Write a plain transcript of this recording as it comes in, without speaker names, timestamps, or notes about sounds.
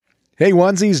Hey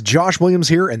onesies, Josh Williams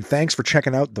here, and thanks for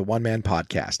checking out the One Man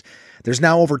Podcast. There's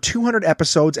now over 200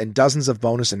 episodes and dozens of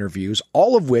bonus interviews,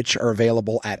 all of which are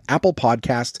available at Apple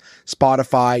Podcasts,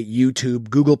 Spotify, YouTube,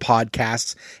 Google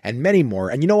Podcasts, and many more.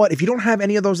 And you know what? If you don't have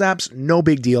any of those apps, no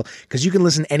big deal, because you can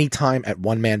listen anytime at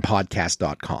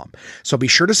onemanpodcast.com. So be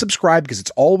sure to subscribe because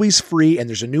it's always free and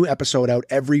there's a new episode out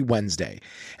every Wednesday.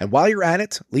 And while you're at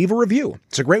it, leave a review.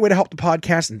 It's a great way to help the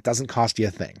podcast and it doesn't cost you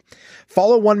a thing.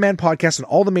 Follow One Man Podcast on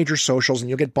all the major socials and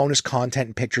you'll get bonus content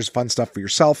and pictures, fun stuff for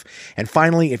yourself. And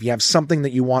finally, if you have something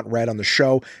that you want read on the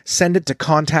show, send it to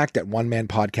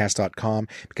contact@onemanpodcast.com,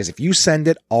 because if you send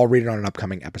it, I'll read it on an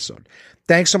upcoming episode.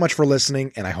 Thanks so much for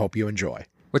listening, and I hope you enjoy.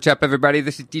 What's up, everybody?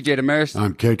 This is DJ Demers.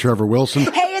 I'm K. Trevor Wilson.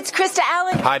 Hey, it's Krista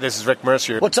Allen. Hi, this is Rick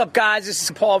Mercier. What's up, guys? This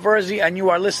is Paul Verzi, and you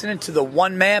are listening to the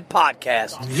One Man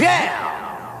Podcast. Yeah!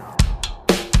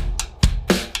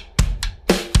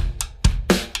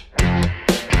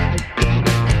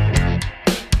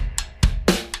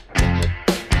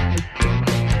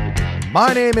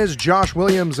 My name is Josh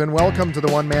Williams, and welcome to the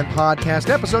One Man Podcast,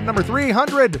 episode number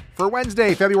 300 for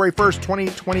Wednesday, February 1st,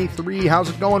 2023. How's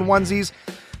it going, onesies?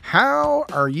 How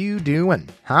are you doing?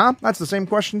 Huh? That's the same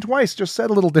question twice, just said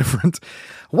a little different.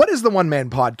 What is the One Man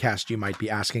Podcast, you might be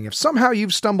asking? If somehow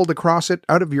you've stumbled across it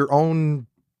out of your own,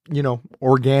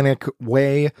 organic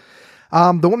way,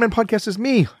 the One Man Podcast is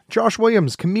me, Josh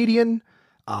Williams, comedian,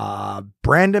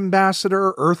 brand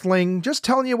ambassador, earthling, just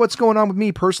telling you what's going on with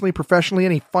me personally, professionally,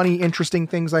 any funny, interesting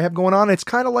things I have going on. It's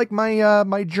kind of like my,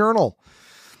 my journal,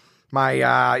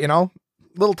 my,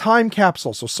 little time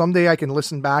capsule. So someday I can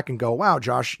listen back and go, wow,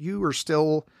 Josh, you were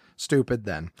still stupid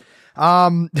then.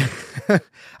 I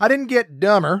didn't get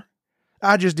dumber.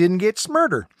 I just didn't get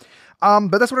smarter.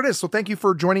 But that's what it is. So thank you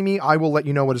for joining me. I will let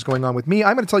you know what is going on with me.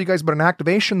 I'm going to tell you guys about an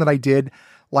activation that I did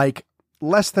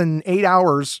less than 8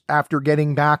 hours after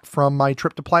getting back from my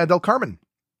trip to Playa del Carmen.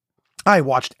 I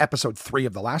watched episode 3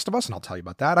 of The Last of Us, and I'll tell you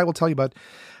about that. I will tell you about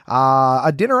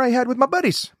a dinner I had with my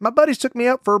buddies. My buddies took me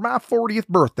out for my 40th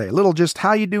birthday. A little just,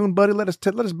 how you doing, buddy? Let us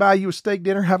buy you a steak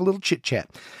dinner, have a little chit chat.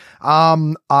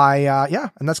 And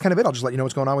that's kind of it. I'll just let you know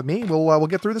what's going on with me. We'll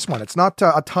get through this one. It's not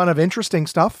a ton of interesting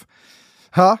stuff.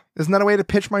 Huh? Isn't that a way to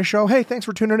pitch my show? Hey, thanks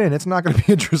for tuning in. It's not going to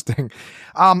be interesting.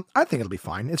 I think it'll be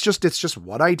fine. It's just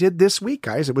what I did this week,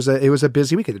 guys. It was a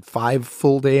busy week. I did 5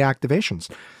 full day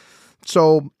activations.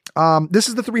 So, this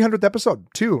is the 300th episode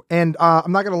too. And,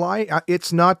 I'm not going to lie.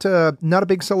 It's not a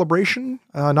big celebration,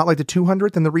 not like the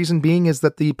 200th. And the reason being is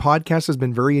that the podcast has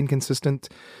been very inconsistent,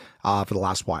 for the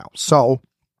last while. So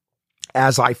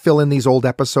as I fill in these old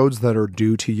episodes that are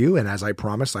due to you, and as I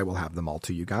promised, I will have them all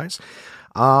to you guys.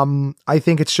 I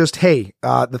think it's just, hey,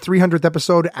 the 300th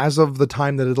episode, as of the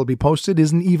time that it'll be posted,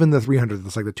 isn't even the 300th.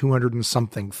 It's like the 200 and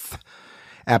something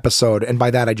episode. And by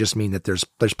that, I just mean that there's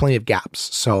plenty of gaps.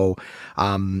 So,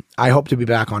 I hope to be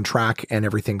back on track and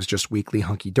everything's just weekly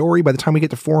hunky dory. By the time we get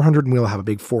to 400, we'll have a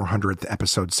big 400th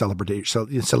episode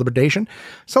celebration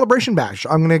bash.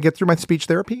 I'm going to get through my speech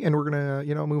therapy and we're going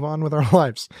to, move on with our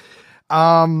lives.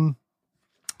 So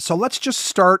let's just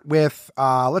start with,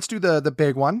 let's do the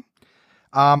big one.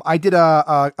 I did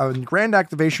a grand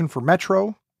activation for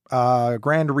Metro,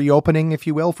 grand reopening, if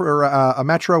you will, for a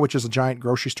Metro, which is a giant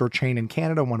grocery store chain in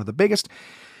Canada, one of the biggest,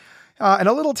 in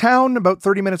a little town about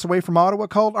 30 minutes away from Ottawa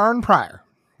called Arnprior.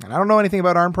 And I don't know anything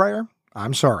about Arnprior.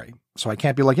 I'm sorry. So I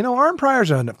can't be like,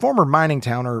 Arnprior's a former mining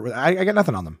town, or I got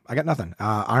nothing on them. I got nothing.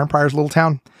 Arnprior's a little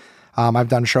town. I've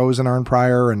done shows in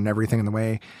Arnprior and everything in the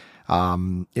way.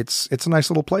 It's a nice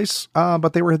little place,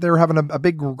 but they were having a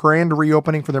big grand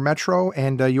reopening for their Metro,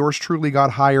 and yours truly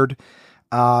got hired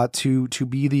to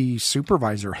be the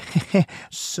supervisor.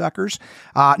 Suckers.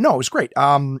 No, it was great.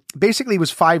 Basically it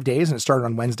was 5 days and it started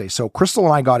on Wednesday. So Crystal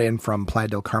and I got in from Playa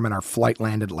del Carmen. Our flight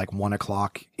landed at like 1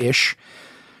 o'clock ish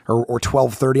or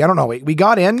 12:30. I don't know. We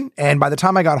got in, and by the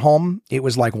time I got home, it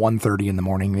was like 1:30 in the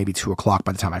morning, maybe 2 o'clock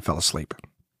by the time I fell asleep.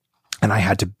 And I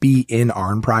had to be in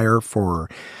Arnprior for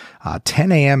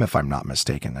 10 a.m. if I'm not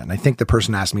mistaken. And I think the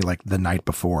person asked me like the night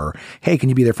before, hey, can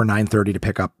you be there for 9:30 to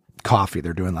pick up coffee?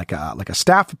 They're doing like a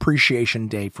staff appreciation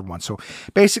day for one. So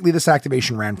basically this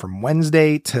activation ran from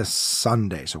Wednesday to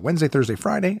Sunday. So Wednesday, Thursday,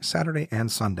 Friday, Saturday,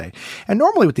 and Sunday. And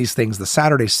normally with these things, the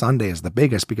Saturday, Sunday is the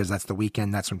biggest because that's the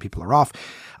weekend. That's when people are off.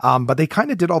 But they kind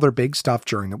of did all their big stuff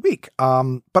during the week.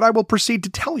 But I will proceed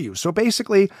to tell you. So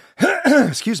basically,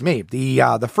 excuse me,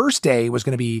 the first day was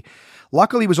going to be,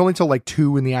 luckily it was only till like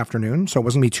 2 in the afternoon. So it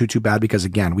wasn't going to be too bad because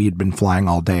again, we had been flying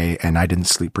all day and I didn't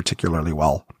sleep particularly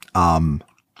well.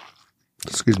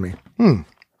 Excuse me.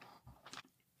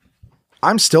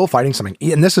 I'm still fighting something.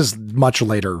 And this is much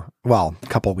later. Well, a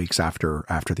couple of weeks after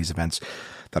these events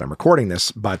that I'm recording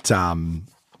this, but,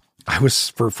 I was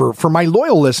for my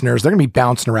loyal listeners, they're gonna be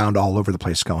bouncing around all over the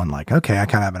place going like, okay, I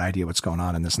kind of have an idea what's going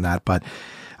on and this and that. But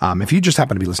if you just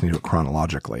happen to be listening to it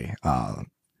chronologically,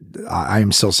 I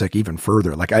am still sick even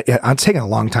further. Like it's taking a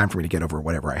long time for me to get over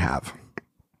whatever I have,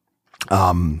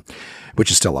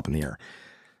 which is still up in the air.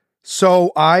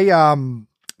 So I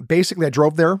basically I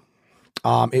drove there.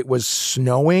 It was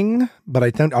snowing, but I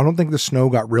don't think the snow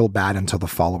got real bad until the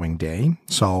following day.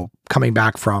 So coming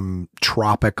back from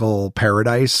tropical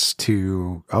paradise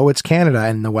to, it's Canada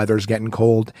and the weather's getting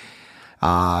cold,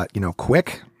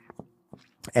 quick,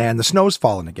 and the snow's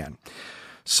fallen again.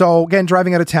 So again,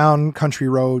 driving out of town, country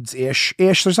roads ish,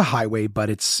 there's a highway, but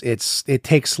it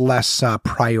takes less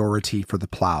priority for the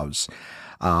plows.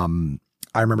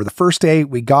 I remember the first day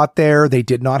we got there, they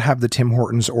did not have the Tim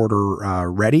Hortons order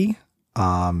ready.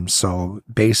 So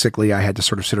basically I had to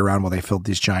sort of sit around while they filled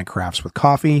these giant carafes with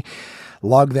coffee,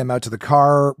 lug them out to the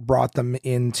car, brought them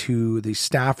into the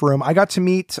staff room. I got to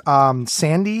meet,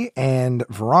 Sandy and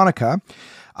Veronica.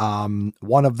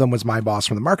 One of them was my boss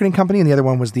from the marketing company and the other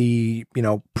one was the,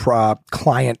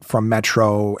 client from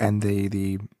Metro and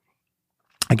the,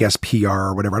 I guess PR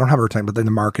or whatever. I don't have her time, but then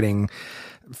the marketing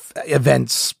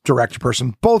events director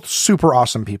person, both super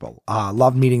awesome people.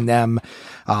 Loved meeting them.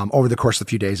 Over the course of a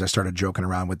few days, I started joking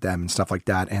around with them and stuff like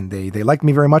that. And they liked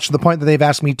me very much to the point that they've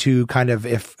asked me to kind of,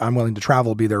 if I'm willing to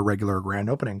travel, be their regular grand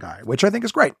opening guy, which I think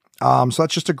is great. So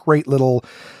that's just a great little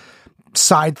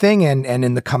side thing. And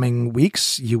in the coming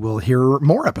weeks, you will hear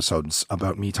more episodes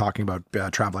about me talking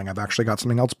about traveling. I've actually got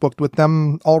something else booked with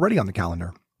them already on the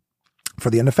calendar for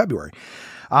the end of February.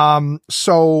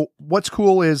 So what's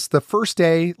cool is the first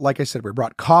day, like I said, we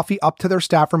brought coffee up to their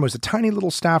staff room. It was a tiny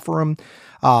little staff room.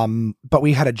 But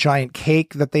we had a giant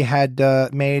cake that they had,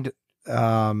 made,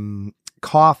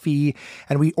 coffee,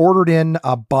 and we ordered in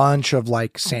a bunch of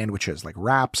like sandwiches, like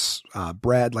wraps,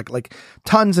 bread, like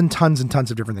tons and tons and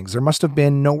tons of different things. There must have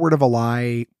been, no word of a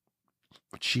lie,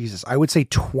 Jesus, I would say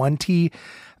 20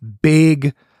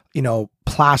 big,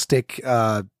 plastic,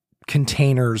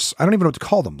 containers. I don't even know what to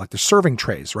call them. Like the serving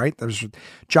trays, right? There's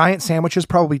giant sandwiches,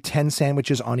 probably 10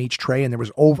 sandwiches on each tray. And there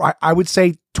was I would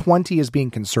say 20 is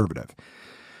being conservative.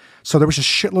 So there was just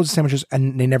shitloads of sandwiches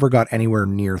and they never got anywhere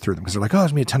near through them because they're like,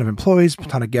 there's gonna be a ton of employees, a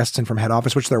ton of guests in from head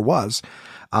office, which there was.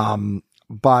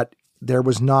 But there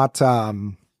was not,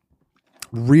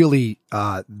 really,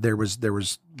 there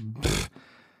was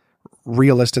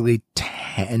realistically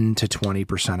 10 to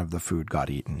 20% of the food got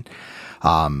eaten.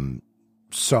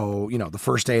 So, the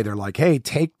first day they're like, hey,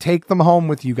 take them home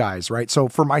with you guys. Right. So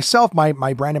for myself,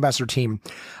 my brand ambassador team,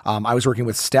 I was working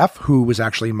with Steph, who was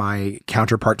actually my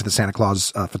counterpart to the Santa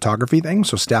Claus photography thing.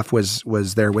 So Steph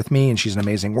was there with me and she's an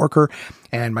amazing worker.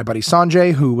 And my buddy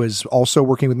Sanjay, who was also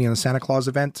working with me on the Santa Claus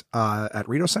event, at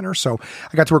Rito Center. So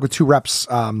I got to work with two reps,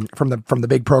 from the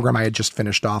big program I had just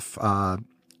finished off,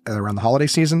 around the holiday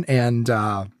season.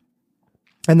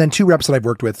 And then two reps that I've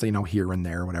worked with, here and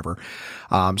there, whatever.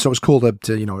 So it was cool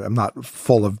to I'm not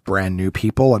full of brand new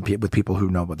people and with people who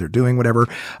know what they're doing, whatever.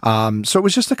 So it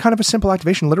was just a kind of a simple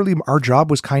activation. Literally our job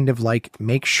was kind of like,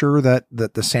 make sure that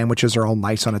the sandwiches are all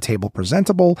nice on a table,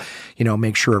 presentable,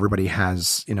 make sure everybody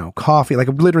has, coffee. Like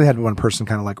I literally had one person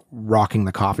kind of like rocking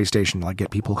the coffee station to like get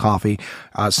people coffee.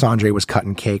 Sanjay was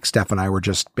cutting cake. Steph and I were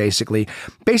just basically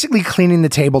cleaning the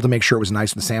table to make sure it was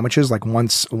nice with the sandwiches. Like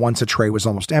once a tray was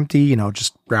almost empty,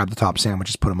 just grab the top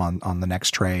sandwiches, put them on the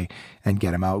next tray and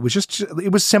get them out.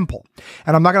 It was simple.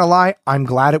 And I'm not going to lie. I'm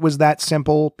glad it was that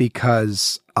simple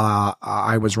because,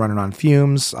 I was running on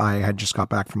fumes. I had just got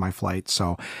back from my flight.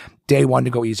 So day one to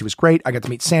go easy was great. I got to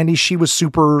meet Sandy. She was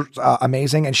super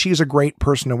amazing. And she's a great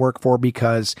person to work for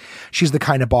because she's the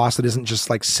kind of boss that isn't just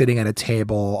like sitting at a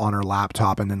table on her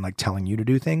laptop and then like telling you to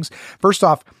do things. First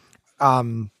off,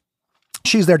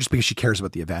 she's there just because she cares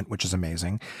about the event, which is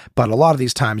amazing. But a lot of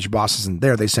these times your boss isn't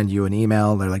there. They send you an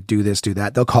email. They're like, do this, do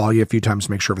that. They'll call you a few times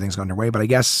to make sure everything's going their way. But I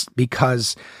guess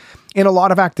because in a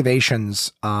lot of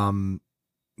activations,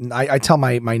 I tell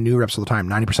my new reps all the time,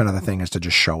 90% of the thing is to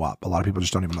just show up. A lot of people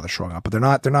just don't even know they're showing up, but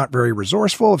they're not very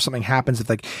resourceful. If something happens, if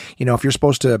like, if you're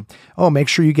supposed to, make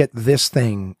sure you get this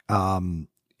thing,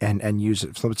 and use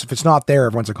it. So if it's not there,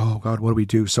 everyone's like, oh God, what do we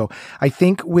do? So I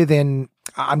think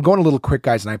I'm going a little quick,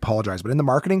 guys, and I apologize, but in the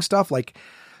marketing stuff, like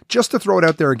just to throw it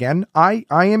out there again, I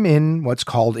am in what's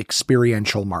called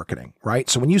experiential marketing, right?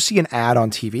 So when you see an ad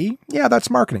on TV, yeah, that's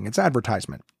marketing. It's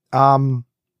advertisement.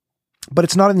 but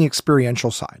it's not in the experiential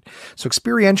side. So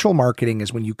experiential marketing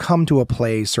is when you come to a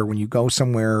place or when you go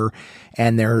somewhere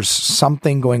and there's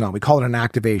something going on. We call it an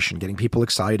activation, getting people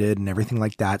excited and everything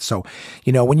like that. So,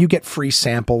 when you get free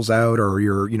samples out or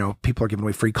people are giving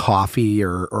away free coffee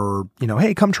or,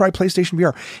 hey, come try PlayStation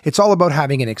VR. It's all about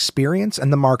having an experience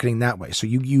and the marketing that way. So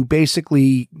you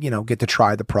basically, get to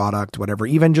try the product, whatever,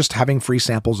 even just having free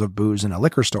samples of booze in a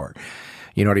liquor store.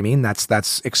 You know what I mean?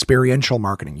 That's experiential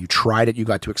marketing. You tried it, you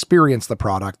got to experience the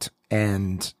product,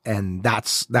 and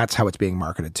that's how it's being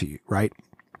marketed to you, right?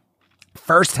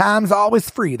 First time's always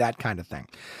free, that kind of thing.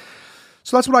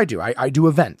 So that's what I do. I do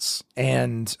events,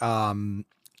 and a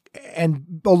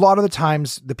lot of the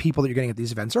times the people that you're getting at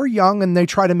these events are young, and they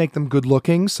try to make them good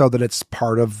looking so that it's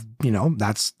part of,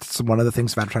 that's one of the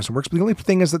things of advertising works. But the only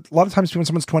thing is that a lot of times when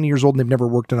someone's 20 years old and they've never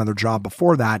worked another job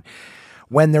before that,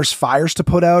 when there's fires to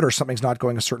put out or something's not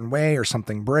going a certain way or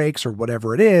something breaks or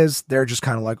whatever it is, they're just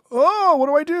kind of like, oh, what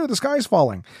do I do? The sky's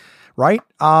falling, right?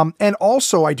 And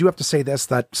also I do have to say this,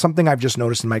 that something I've just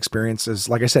noticed in my experience is,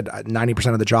 like I said,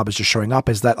 90% of the job is just showing up,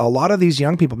 is that a lot of these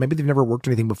young people, maybe they've never worked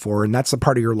anything before, and that's a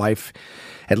part of your life,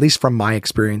 at least from my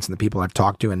experience and the people I've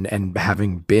talked to and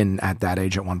having been at that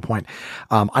age at one point.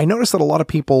 I noticed that a lot of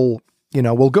people,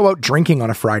 will go out drinking on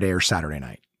a Friday or Saturday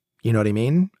night. You know what I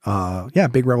mean? Yeah,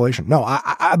 big revelation. No,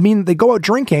 I mean, they go out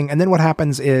drinking, and then what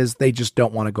happens is they just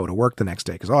don't want to go to work the next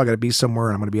day because, I got to be somewhere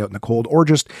and I'm going to be out in the cold, or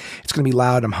just it's going to be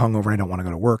loud, I'm hungover and I don't want to go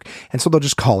to work. And so they'll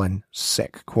just call in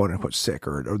sick, quote unquote sick,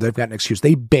 or they've got an excuse.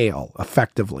 They bail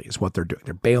effectively is what they're doing.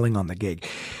 They're bailing on the gig.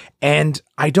 And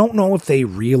I don't know if they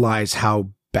realize how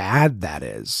bad that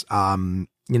is.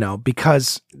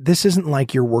 Because this isn't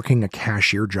like you're working a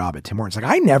cashier job at Tim Hortons. Like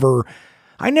I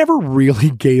never really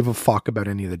gave a fuck about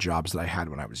any of the jobs that I had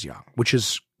when I was young, which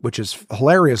is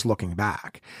hilarious looking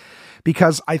back,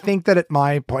 because I think that at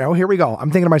my point, here we go. I'm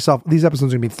thinking to myself, these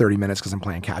episodes are gonna be 30 minutes because I'm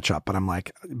playing catch up,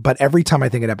 but every time I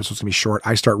think an episode's gonna be short,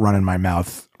 I start running my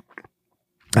mouth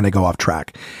and I go off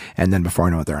track. And then before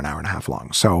I know it, they're an hour and a half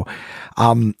long. So,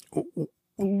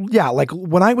 yeah, like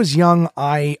when I was young,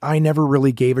 I never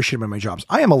really gave a shit about my jobs.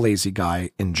 I am a lazy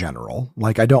guy in general.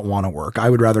 Like I don't want to work.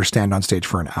 I would rather stand on stage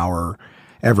for an hour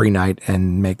every night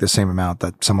and make the same amount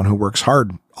that someone who works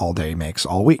hard all day makes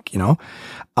all week,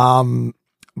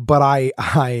 But I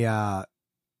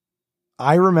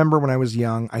remember when I was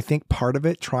young, I think part of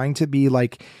it trying to be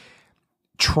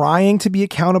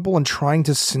accountable and trying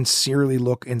to sincerely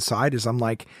look inside is I'm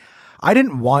like, I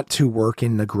didn't want to work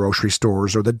in the grocery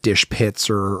stores or the dish pits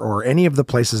or any of the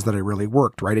places that I really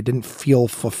worked, right? It didn't feel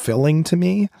fulfilling to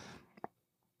me.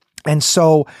 And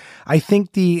so I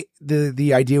think the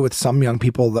idea with some young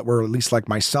people that were at least like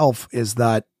myself is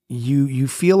that you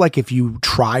feel like if you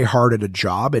try hard at a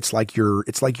job, it's like you're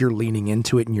leaning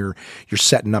into it and you're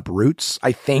setting up roots.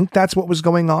 I think that's what was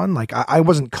going on. Like I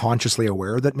wasn't consciously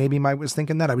aware that maybe I was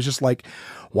thinking that. I was just like,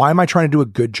 why am I trying to do a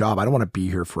good job? I don't want to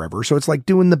be here forever. So it's like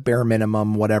doing the bare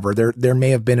minimum, whatever. There may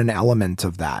have been an element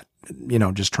of that,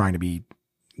 just trying to be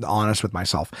honest with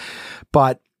myself.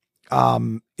 But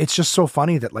it's just so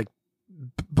funny that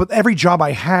but every job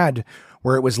I had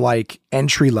where it was like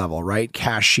entry level, right?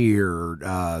 Cashier,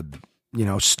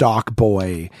 stock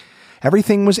boy,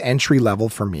 everything was entry level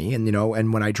for me. And,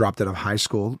 and when I dropped out of high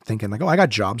school thinking like, oh, I got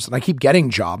jobs and I keep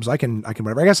getting jobs. I can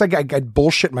whatever. I guess I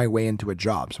bullshit my way into a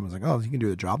job. Someone's like, oh, you can do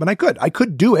the job. And I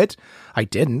could do it. I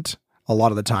didn't a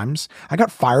lot of the times. I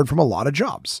got fired from a lot of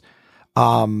jobs.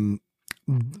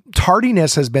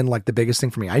 Tardiness has been like the biggest thing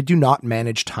for me. I do not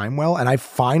manage time well. And I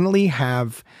finally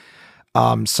have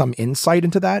some insight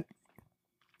into that.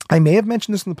 I may have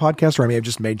mentioned this in the podcast, or I may have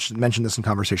just mentioned this in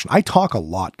conversation. I talk a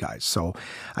lot, guys, so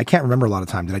I can't remember a lot of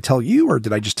time. Did I tell you, or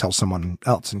did I just tell someone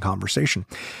else in conversation?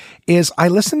 I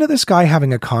listened to this guy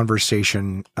having a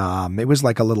conversation. It was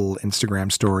like a little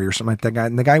Instagram story or something like that.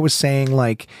 And the guy was saying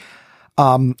like,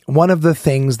 one of the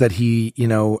things that he,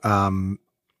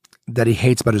 that he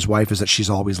hates about his wife is that she's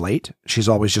always late. She's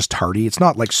always just tardy. It's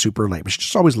not like super late, but she's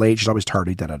just always late. She's always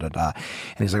tardy, And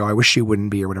he's like, oh, I wish she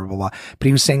wouldn't be or whatever, blah, blah. But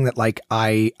he was saying that like,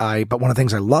 but one of the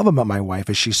things I love about my wife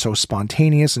is she's so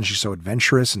spontaneous and she's so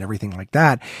adventurous and everything like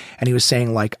that. And he was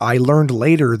saying like, I learned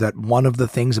later that one of the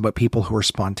things about people who are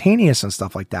spontaneous and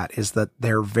stuff like that is that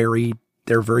they're very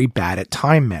bad at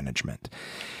time management.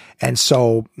 And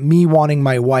so me wanting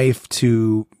my wife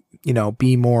to,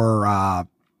 be more,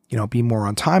 be more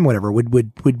on time, whatever,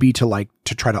 would be to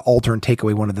try to alter and take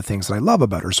away one of the things that I love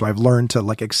about her. So I've learned to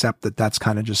accept that that's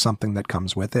kind of just something that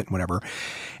comes with it and whatever.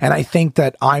 And I think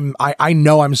that I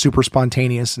know I'm super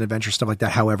spontaneous and adventure stuff like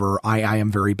that. However, I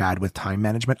am very bad with time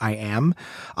management. I am.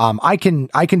 I can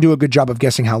do a good job of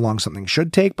guessing how long something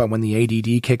should take, but when the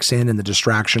ADD kicks in and the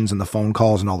distractions and the phone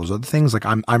calls and all those other things,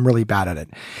 I'm really bad at it.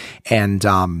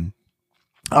 And,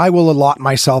 I will allot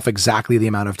myself exactly the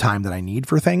amount of time that I need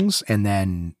for things and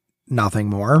then nothing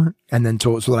more. And then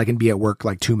so that I can be at work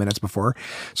 2 minutes before.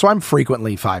 So I'm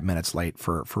frequently 5 minutes late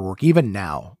for work, even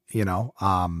now,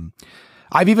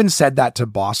 I've even said that to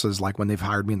bosses, when they've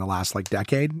hired me in the last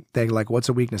decade. They what's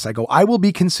a weakness? I go, I will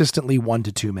be consistently 1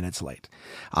 to 2 minutes late.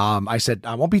 I said,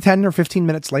 I won't be 10 or 15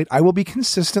 minutes late. I will be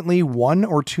consistently 1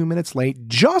 or 2 minutes late,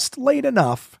 just late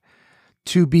enough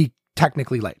to be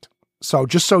technically late. So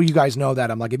just so you guys know that,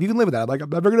 I'm if you can live with that, I'm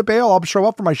never going to bail. I'll show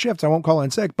up for my shifts. I won't call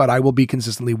in sick, but I will be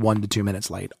consistently 1 to 2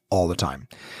 minutes late all the time.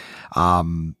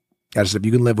 As if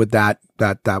you can live with that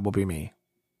will be me.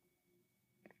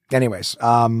 Anyways,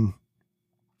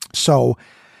 so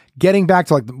getting back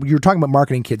to you're talking about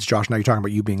marketing kids, Josh. Now you're talking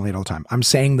about you being late all the time. I'm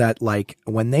saying that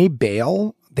when they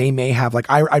bail, they may have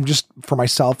I'm just, for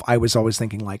myself, I was always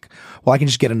thinking well, I can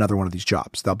just get another one of these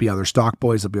jobs. There'll be other stock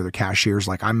boys. There'll be other cashiers.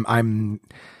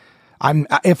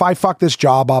 If I fuck this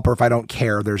job up or if I don't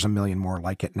care, there's a million more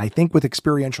like it. And I think with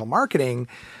experiential marketing,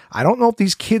 I don't know if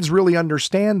these kids really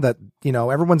understand that,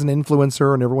 everyone's an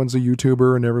influencer and everyone's a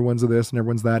YouTuber and everyone's a this and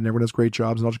everyone's that and everyone has great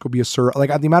jobs and I'll just go be a server.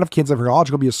 The amount of kids I've heard, I'll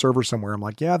just go be a server somewhere. I'm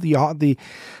yeah, the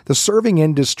serving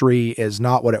industry is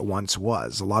not what it once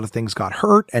was. A lot of things got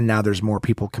hurt and now there's more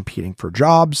people competing for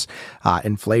jobs.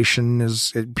 Inflation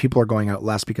people are going out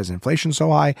less because inflation's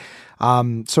so high.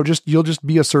 So you'll just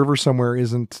be a server somewhere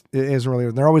isn't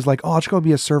really, they're always I'll just go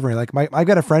be a server. I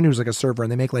got a friend who's a server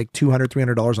and they make $200,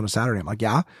 $300 on a Saturday. I'm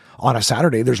yeah, on a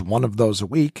Saturday, there's one of those a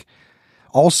week.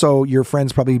 Also, your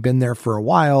friend's probably been there for a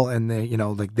while and they're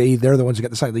the ones who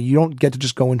get the site. You don't get to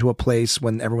just go into a place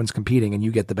when everyone's competing and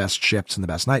you get the best shifts and the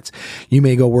best nights. You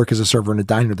may go work as a server in a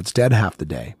diner that's dead half the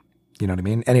day. You know what I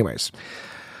mean? Anyways,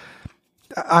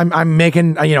 I'm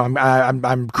making,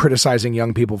 I'm criticizing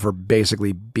young people for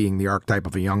basically being the archetype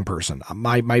of a young person.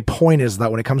 My point is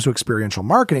that when it comes to experiential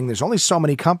marketing, there's only so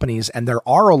many companies and there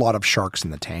are a lot of sharks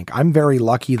in the tank. I'm very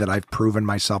lucky that I've proven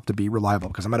myself to be reliable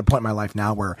because I'm at a point in my life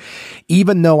now where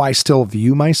even though I still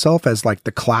view myself as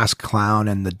the class clown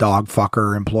and the dog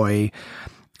fucker employee,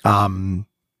 the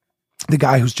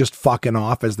guy who's just fucking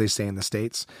off, as they say in the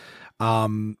States,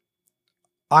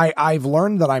 I've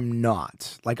learned that I'm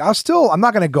not I'm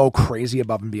not going to go crazy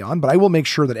above and beyond, but I will make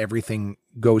sure that everything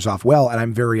goes off well. And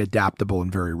I'm very adaptable and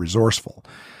very resourceful.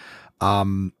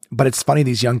 But it's funny.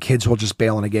 These young kids will just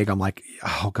bail on a gig. I'm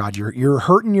oh God, you're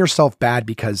hurting yourself bad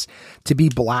because to be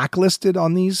blacklisted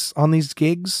on these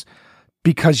gigs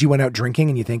because you went out drinking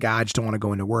and you think, I just don't want to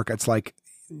go into work. It's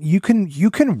you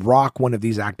can rock one of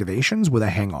these activations with a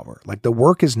hangover. The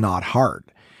work is not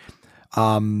hard.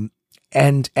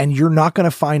 And you're not going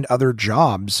to find other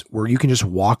jobs where you can just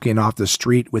walk in off the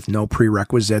street with no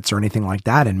prerequisites or anything like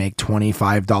that and make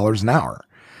 $25 an hour.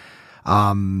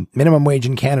 Minimum wage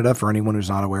in Canada, for anyone who's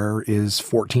not aware, is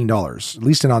 $14, at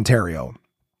least in Ontario.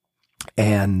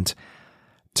 And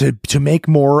to make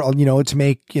more, to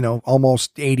make,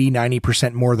 almost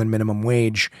 80-90% more than minimum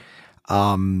wage,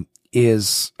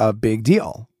 is a big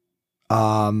deal.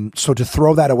 So to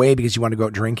throw that away because you want to go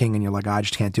out drinking and you're I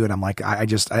just can't do it. I'm I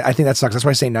think that sucks. That's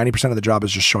why I say 90% of the job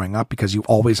is just showing up because you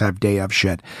always have day of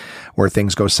shit where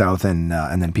things go south and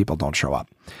then people don't show up.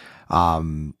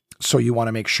 So you want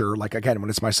to make sure, again, when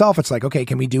it's myself, it's okay,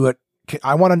 can we do it?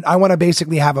 I want to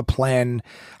basically have a plan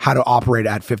how to operate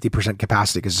at 50%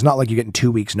 capacity. Because it's not like you get in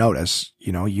 2 weeks notice,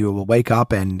 you will wake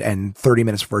up and 30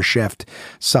 minutes for a shift,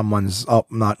 someone's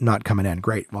not coming in.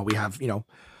 Great. Well, we have,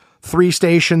 3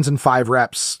 stations and 5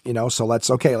 reps, so let's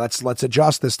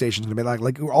adjust. This station's gonna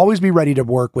be always be ready to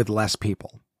work with less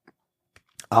people.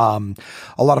 A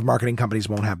lot of marketing companies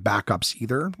won't have backups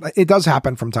either. It does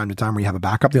happen from time to time where you have a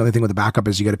backup. The only thing with a backup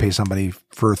is you got to pay somebody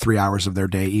for 3 hours of their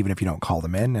day, even if you don't call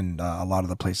them in. And a lot of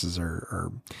the places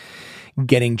are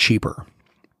getting cheaper.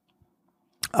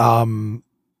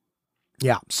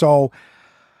 Yeah. So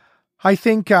I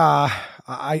think, I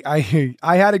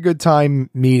had a good time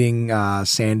meeting,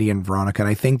 Sandy and Veronica. And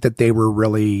I think that they were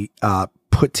really,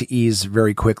 put to ease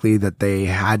very quickly that they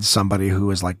had somebody who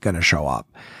was going to show up.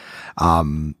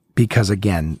 Because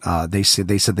again, they said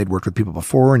they'd worked with people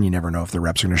before and you never know if the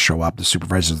reps are going to show up. The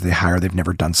supervisors they hire, they've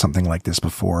never done something like this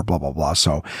before, blah, blah, blah.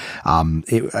 So, I'm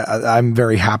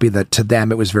very happy that to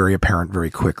them, it was very apparent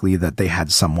very quickly that they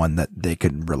had someone that they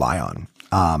could rely on.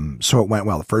 So it went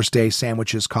well. The first day,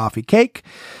 sandwiches, coffee, cake.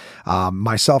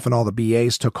 Myself and all the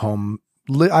BAs took home,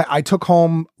 I took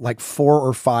home like three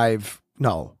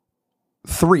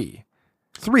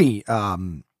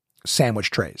sandwich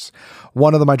trays.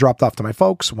 One of them I dropped off to my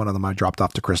folks. One of them I dropped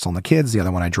off to Crystal and the kids. The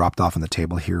other one I dropped off on the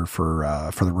table here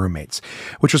for the roommates,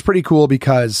 which was pretty cool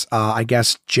because I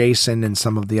guess Jason and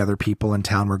some of the other people in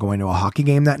town were going to a hockey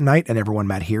game that night and everyone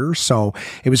met here. So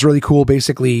it was really cool.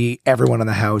 Basically, everyone in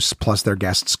the house plus their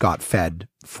guests got fed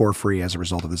for free as a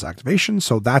result of this activation.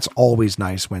 So that's always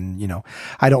nice when, you know,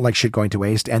 I don't like shit going to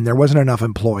waste, and there wasn't enough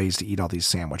employees to eat all these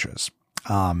sandwiches.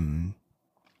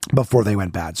 Before they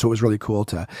went bad. So it was really cool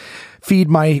to feed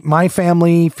my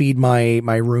family, feed my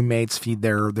roommates, feed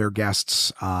their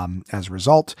guests, as a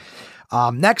result.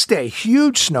 Next day,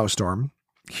 huge snowstorm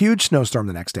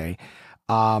the next day.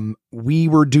 We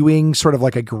were doing sort of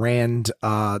like a grand,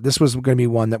 this was going to be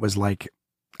one that was like,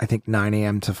 I think 9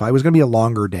 a.m. to 5. It was going to be a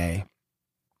longer day,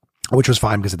 which was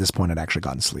fine because at this point I'd actually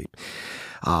gotten sleep.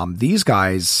 These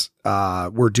guys,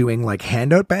 were doing like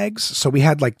handout bags. So we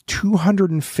had like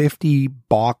 250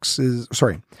 bags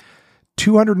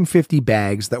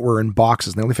that were in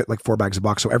boxes, and they only fit like 4 bags a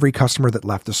box. So every customer that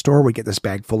left the store would get this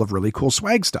bag full of really cool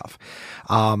swag stuff.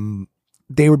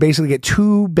 They would basically get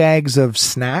 2 bags of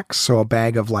snacks. So a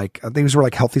bag of like, these were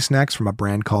like healthy snacks from a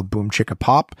brand called Boom Chicka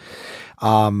Pop.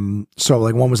 So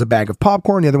like one was a bag of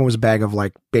popcorn. The other one was a bag of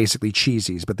like basically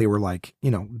cheesies, but they were like,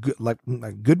 you know, good, like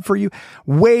good for you,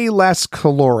 way less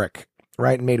caloric,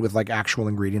 right? Made with like actual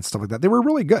ingredients, stuff like that. They were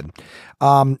really good.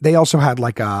 They also had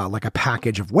like a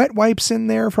package of wet wipes in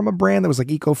there from a brand that was like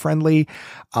eco-friendly.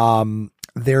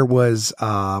 There was,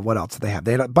 what else did they have?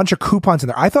 They had a bunch of coupons in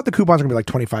there. I thought the coupons were gonna be like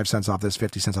 25 cents off this,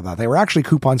 50 cents off that. They were actually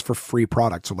coupons for free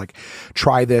products. So like,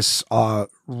 try this,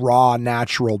 raw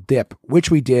natural dip, which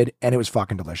we did, and it was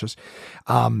fucking delicious.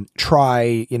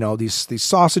 Try, you know, these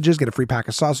sausages, get a free pack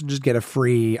of sausages, get a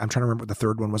free, I'm trying to remember what the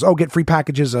third one was. Oh, get free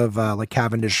packages of, like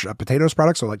Cavendish potatoes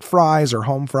products. So like fries or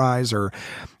home fries or,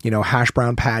 you know, hash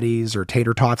brown patties or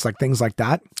tater tots, like things like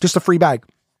that. Just a free bag.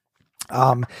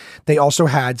 They also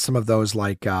had some of those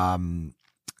like,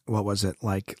 what was it?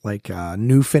 Like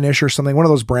New Finish or something. One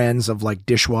of those brands of like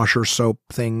dishwasher soap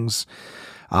things.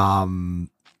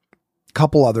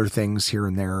 Couple other things here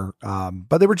and there.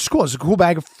 But they were just cool. It's a cool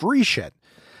bag of free shit.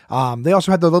 They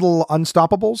also had the little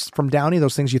Unstoppables from Downy,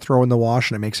 those things you throw in the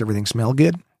wash and it makes everything smell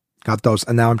good. Got those.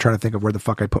 And now I'm trying to think of where the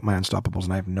fuck I put my Unstoppables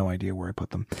and I have no idea where I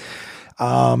put them.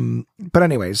 But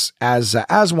anyways,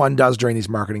 as one does during these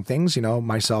marketing things, you know,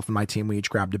 myself and my team, we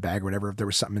each grabbed a bag or whatever. If there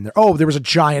was something in there. Oh, there was a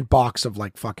giant box of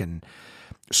like fucking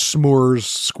s'mores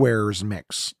squares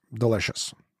mix.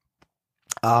 Delicious.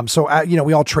 So, you know,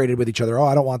 we all traded with each other. Oh,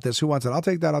 I don't want this. Who wants it? I'll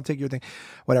take that. I'll take your thing.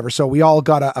 Whatever. So we all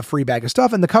got a free bag of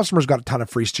stuff, and the customers got a ton of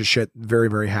free shit. Very,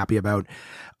 very happy about.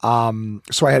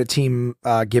 So I had a team,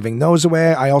 giving those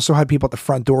away. I also had people at the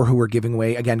front door who were giving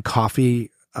away, again, coffee,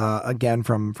 again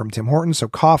from Tim Hortons. So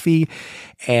coffee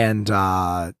and,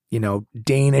 you know,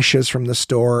 Danishes from the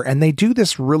store. And they do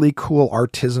this really cool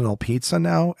artisanal pizza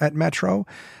now at Metro.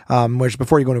 Which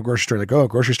before you go to a grocery store, like, oh,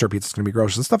 grocery store pizza is going to be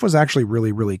gross. This stuff was actually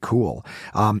really, really cool.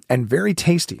 And very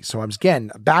tasty. So I was,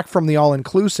 again, back from the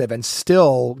all-inclusive and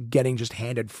still getting just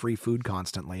handed free food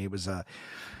constantly. It was a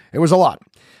lot.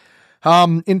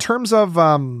 In terms of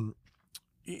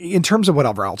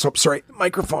whatever else. Oh, sorry,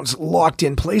 microphone's locked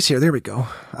in place here. There we go.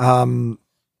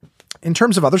 In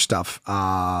terms of other stuff,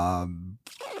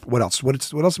 what else? What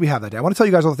else do we have that day? I want to tell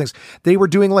you guys all the things. They were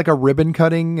doing like a ribbon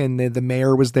cutting, and the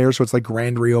mayor was there. So it's like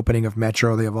grand reopening of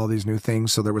Metro. They have all these new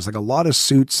things. So there was like a lot of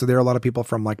suits. So there are a lot of people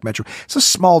from like Metro. It's a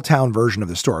small town version of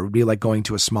the store. It would be like going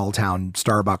to a small town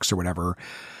Starbucks or whatever.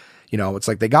 You know, it's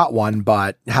like they got one,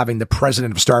 but having the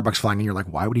president of Starbucks flying in, you're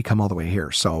like, why would he come all the way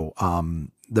here? So,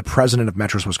 the president of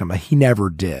Metro was supposed to come, he never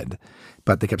did,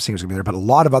 but they kept saying he was going to be there. But a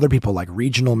lot of other people, like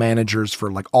regional managers for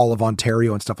like all of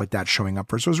Ontario and stuff like that, showing up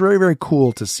for it. So it was very, very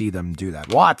cool to see them do that.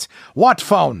 What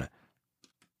phone?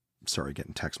 Sorry,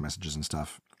 getting text messages and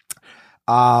stuff.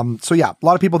 So yeah, a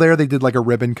lot of people there. They did like a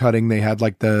ribbon cutting. They had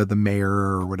like the mayor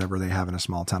or whatever they have in a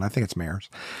small town. I think it's mayors.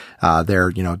 They're,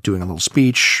 you know, doing a little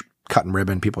speech, cutting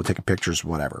ribbon, people taking pictures,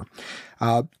 whatever.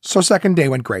 So second day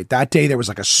went great. That day there was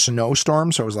like a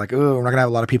snowstorm. So it was like, oh, we're not gonna have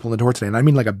a lot of people in the door today. And I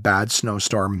mean like a bad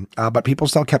snowstorm. But people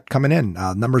still kept coming in.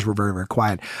 Numbers were very, very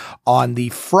quiet. On the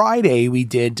Friday, we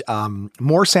did,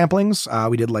 more samplings.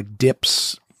 We did like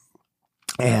dips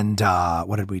and,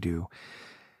 what did we do?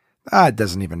 It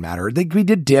doesn't even matter. We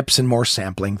did dips and more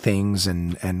sampling things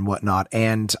and whatnot.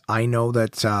 And I know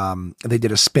that, they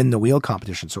did a spin the wheel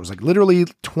competition. So it was like literally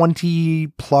 20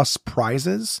 plus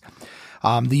prizes.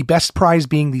 The best prize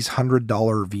being these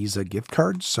 $100 Visa gift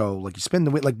cards. So like you spin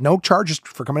the wheel, like no charge just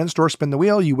for coming in the store, spin the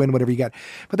wheel, you win whatever you get.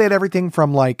 But they had everything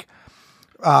from like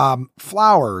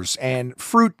flowers and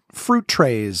fruit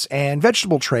trays and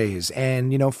vegetable trays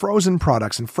and, frozen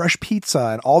products and fresh pizza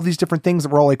and all these different things that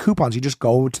were all like coupons. You just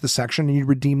go to the section and you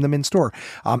redeem them in store.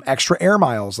 Extra air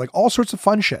miles, like all sorts of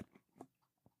fun shit.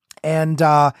 And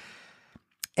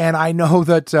I know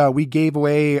that we gave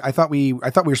away, I thought we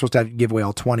were supposed to give away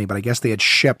all 20, but I guess they had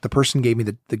shipped, the person gave me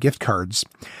the gift cards,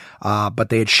 but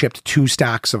they had shipped 2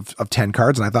 stacks of 10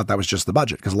 cards. And I thought that was just the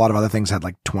budget because a lot of other things had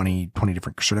like 20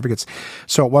 different certificates.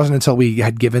 So it wasn't until we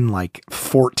had given like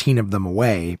 14 of them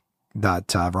away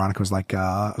that Veronica was like,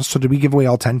 so did we give away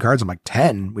all 10 cards? I'm like,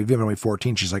 10? We've given away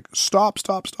 14. She's like, stop.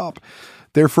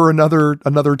 They're for another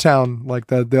town. Like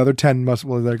the other 10 must,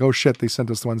 well, like, oh shit, they sent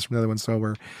us the ones from the other one. So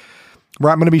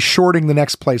I'm going to be shorting the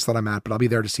next place that I'm at, but I'll be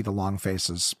there to see the long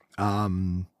faces.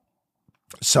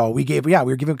 So we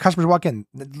were giving customers walk in.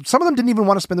 Some of them didn't even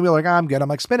want to spin the wheel. Like, I'm good. I'm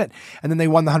like, spin it. And then they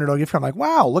won the $100 gift card. I'm like,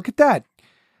 wow, look at that.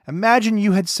 Imagine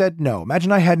you had said no.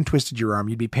 Imagine I hadn't twisted your arm.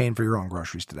 You'd be paying for your own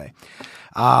groceries today.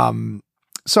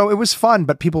 So it was fun,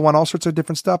 but people won all sorts of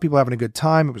different stuff. People having a good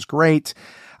time. It was great.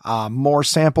 More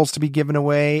samples to be given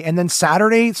away. And then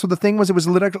Saturday. So the thing was, it was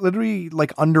literally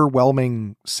like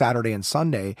underwhelming Saturday and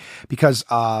Sunday because,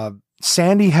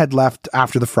 Sandy had left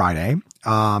after the Friday,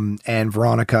 and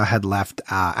Veronica had left,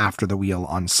 after the wheel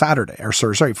on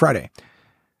Friday.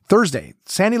 Thursday.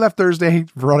 Sandy left Thursday.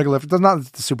 Veronica left. It's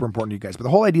not super important to you guys, but the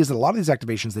whole idea is that a lot of these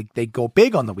activations, they go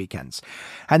big on the weekends.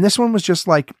 And this one was just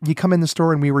like, you come in the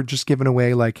store and we were just giving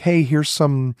away like, hey, here's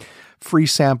some free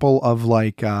sample of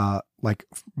like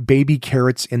baby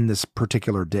carrots in this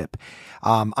particular dip.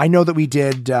 I know that we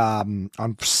did, on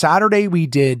Saturday, we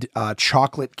did,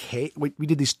 chocolate cake. We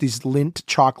did these Lindt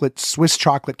chocolate, Swiss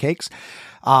chocolate cakes.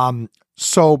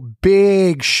 So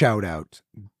big shout out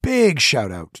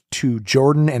to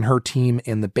Jordan and her team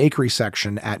in the bakery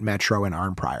section at Metro in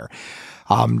Arnprior.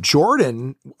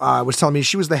 Jordan, was telling me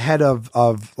she was the head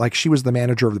of like, she was the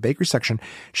manager of the bakery section.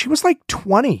 She was like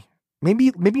 20,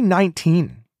 maybe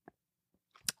 19.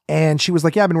 And she was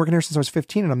like, yeah, I've been working here since I was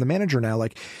 15 and I'm the manager now.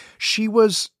 Like, she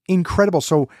was incredible.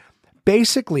 So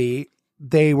basically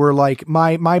they were like,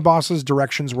 my boss's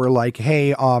directions were like,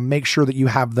 hey, make sure that you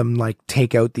have them like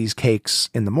take out these cakes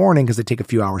in the morning because they take a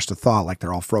few hours to thaw. Like,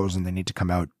 they're all frozen. They need to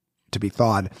come out to be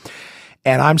thawed.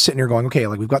 And I'm sitting here going, okay,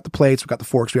 like, we've got the plates, we've got the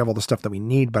forks, we have all the stuff that we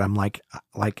need. But I'm like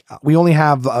we only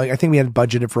have, I think we had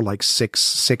budgeted for like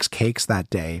six cakes that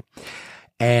day.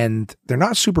 And they're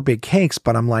not super big cakes,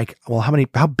 but I'm like, well,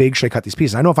 how big should I cut these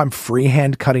pieces? I know if I'm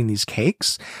freehand cutting these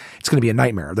cakes, it's going to be a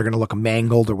nightmare. They're going to look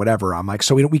mangled or whatever. I'm like,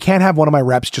 so we can't have one of my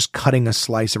reps just cutting a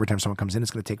slice every time someone comes in.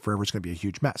 It's going to take forever. It's going to be a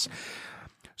huge mess.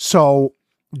 So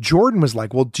Jordan was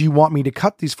like, well, do you want me to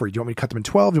cut these for you? Do you want me to cut them in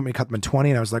 12? Do you want me to cut them in 20?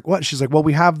 And I was like, what? She's like, well,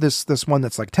 we have this one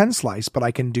that's like 10 slice, but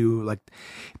I can do like,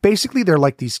 basically they're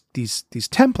like these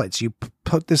templates. You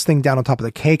put this thing down on top of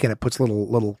the cake and it puts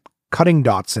little cutting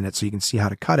dots in it so you can see how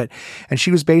to cut it. And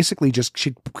she was basically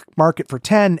she'd mark it for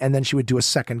 10 and then she would do a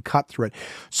second cut through it.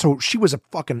 So she was a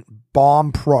fucking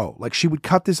bomb pro. Like, she would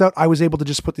cut this out. I was able to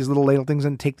just put these little ladle things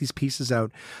in and take these pieces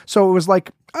out. So it was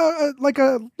like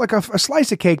a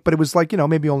slice of cake, but it was like,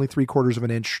 maybe only 3/4 of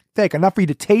an inch thick, enough for you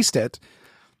to taste it,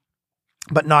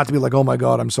 but not to be like, oh my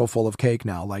God, I'm so full of cake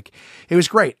now. Like, it was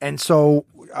great. And so,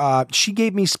 she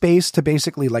gave me space to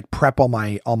basically like prep all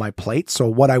my plates. So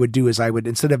what I would do is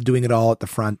instead of doing it all at the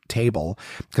front table,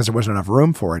 because there wasn't enough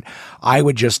room for it, I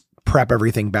would just prep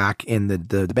everything back in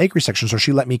the bakery section. So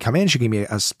she let me come in. She gave me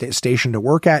a station to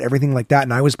work at, everything like that.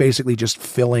 And I was basically just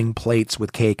filling plates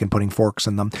with cake and putting forks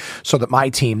in them so that my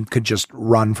team could just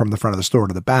run from the front of the store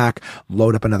to the back,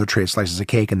 load up another tray of slices of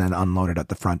cake, and then unload it at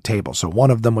the front table. So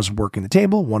one of them was working the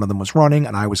table, one of them was running,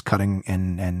 and I was cutting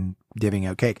and divvying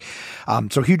out cake.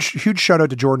 So huge shout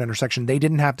out to Jordan and her section. They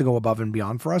didn't have to go above and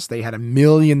beyond for us. They had a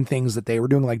million things that they were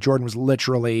doing. Like, Jordan was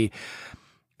literally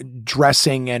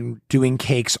dressing and doing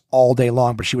cakes all day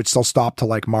long, but she would still stop to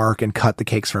like mark and cut the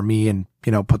cakes for me and,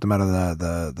 put them out of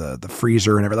the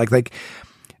freezer and everything. Like,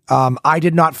 I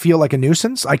did not feel like a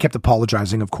nuisance. I kept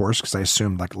apologizing, of course, because I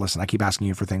assumed like, listen, I keep asking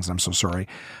you for things and I'm so sorry,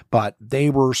 but they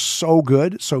were so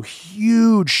good. So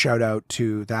huge shout out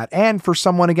to that. And for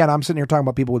someone, again, I'm sitting here talking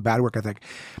about people with bad work ethic.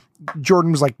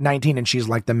 Jordan was like 19 and she's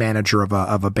like the manager of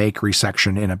a bakery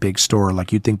section in a big store.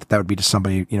 Like, you'd think that would be to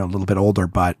somebody, a little bit older,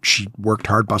 but she worked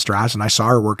hard, bust her ass. And I saw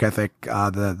her work ethic,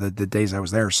 the days I was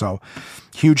there. So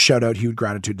huge shout out, huge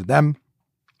gratitude to them.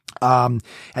 And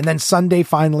then Sunday,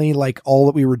 finally, like, all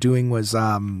that we were doing was,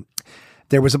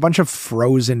 there was a bunch of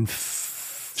frozen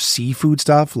seafood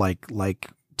stuff, like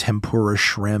tempura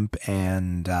shrimp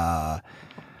and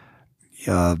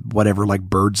whatever, like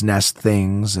bird's nest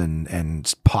things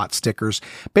and pot stickers.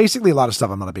 Basically a lot of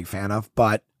stuff I'm not a big fan of,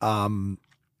 but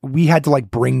we had to like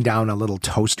bring down a little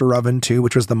toaster oven too,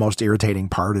 which was the most irritating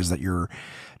part, is that you're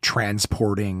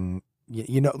transporting,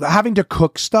 you know, having to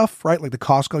cook stuff, right? Like the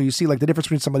Costco, you see like the difference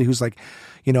between somebody who's like,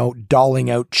 you know,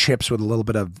 dolling out chips with a little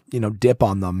bit of, you know, dip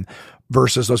on them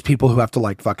versus those people who have to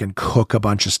like fucking cook a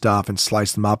bunch of stuff and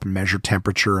slice them up and measure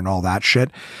temperature and all that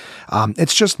shit.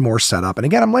 It's just more setup. And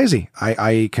again, I'm lazy.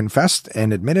 I confessed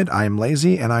and admitted I am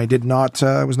lazy, and I did not,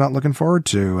 was not looking forward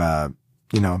to,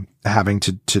 you know, having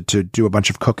to do a bunch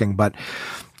of cooking. But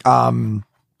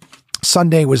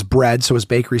Sunday was bread, so it was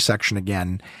bakery section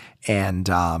again.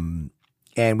 And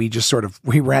we just sort of,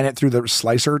 we ran it through the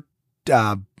slicer,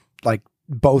 like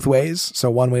both ways. So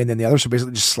one way and then the other. So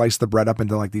basically just slice the bread up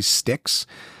into like these sticks,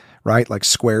 right? Like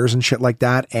squares and shit like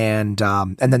that. And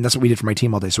then that's what we did for my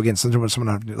team all day. So again,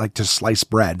 someone like to slice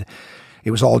bread,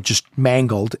 it was all just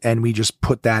mangled, and we just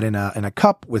put that in a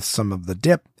cup with some of the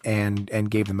dip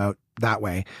and gave them out that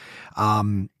way.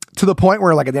 To the point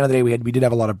where like at the end of the day, we did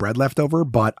have a lot of bread left over,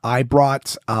 but I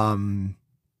brought at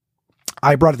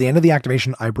the end of the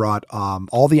activation, I brought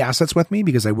all the assets with me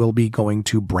because I will be going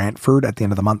to Brantford at the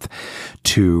end of the month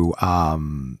to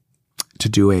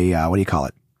do a, what do you call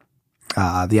it?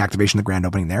 The activation, the grand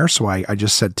opening there. So I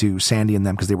just said to Sandy and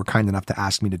them, because they were kind enough to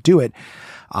ask me to do it.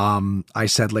 I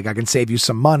said, like, I can save you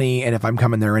some money, and if I'm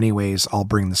coming there anyways, I'll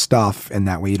bring the stuff, and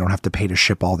that way you don't have to pay to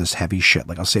ship all this heavy shit.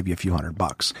 Like, I'll save you a few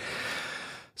 $100.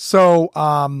 So,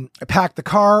 I packed the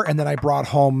car, and then I brought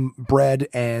home bread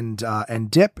and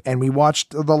dip, and we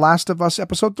watched The Last of Us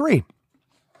episode 3.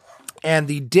 And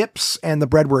the dips and the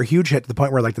bread were a huge hit, to the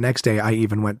point where like the next day I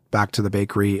even went back to the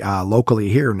bakery, locally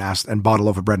here and bought a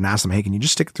loaf of bread and asked them, hey, can you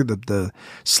just stick it through the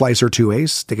slicer two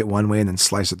ways, stick it one way and then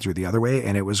slice it through the other way?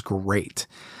 And it was great.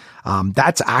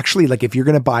 That's actually like, if you're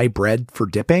going to buy bread for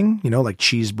dipping, you know, like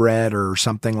cheese bread or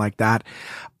something like that,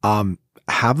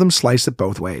 have them slice it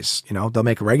both ways. You know, they'll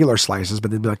make regular slices,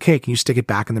 but they'll be like, hey, can you stick it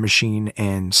back in the machine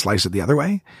and slice it the other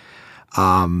way?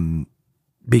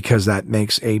 Because that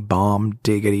makes a bomb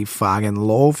diggity fucking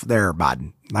loaf there,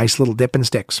 bud. Nice little dip and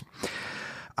sticks.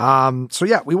 So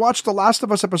yeah, we watched The Last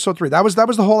of Us episode 3. That was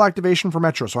the whole activation for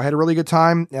Metro. So I had a really good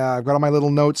time. I've got all my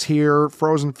little notes here.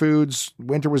 Frozen foods.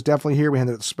 Winter was definitely here. We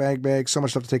handed out the spag bag. So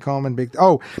much stuff to take home and big.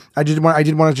 Oh, I did want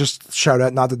to just shout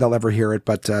out, not that they'll ever hear it,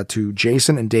 but to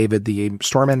Jason and David, the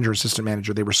store manager, assistant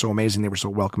manager. They were so amazing. They were so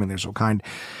welcoming. They were so kind.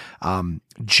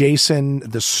 Jason,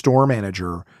 the store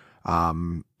manager,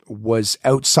 was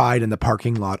outside in the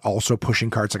parking lot also pushing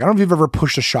carts. Like, I don't know if you've ever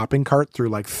pushed a shopping cart through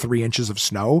like 3 inches of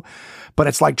snow, but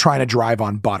it's like trying to drive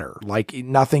on butter. Like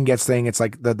nothing gets thing. It's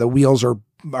like the wheels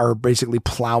are basically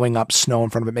plowing up snow in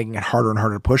front of it, making it harder and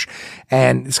harder to push.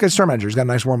 And this guy's store manager, he's got a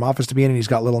nice warm office to be in, and he's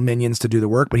got little minions to do the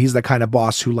work, but he's the kind of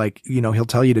boss who, like, you know, he'll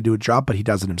tell you to do a job, but he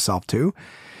does it himself too.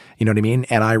 You know what I mean?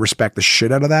 And I respect the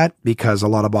shit out of that, because a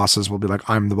lot of bosses will be like,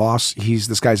 I'm the boss.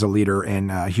 This guy's a leader,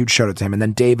 and a huge shout out to him. And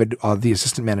then David, the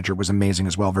assistant manager, was amazing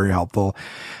as well. Very helpful.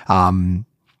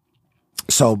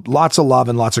 So lots of love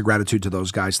and lots of gratitude to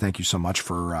those guys. Thank you so much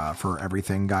for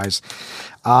everything, guys.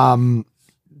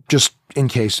 Just in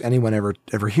case anyone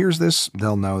ever hears this,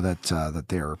 they'll know that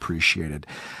they are appreciated.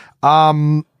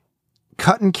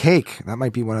 Cut and cake. That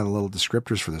might be one of the little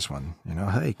descriptors for this one. You know,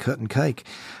 hey, cut and cake.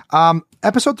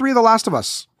 Episode 3 of The Last of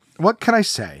Us. What can I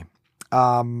say?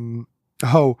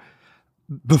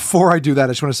 Before I do that, I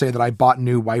just want to say that I bought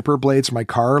new wiper blades for my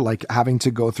car, like having to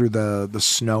go through the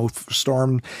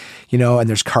snowstorm, you know, and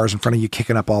there's cars in front of you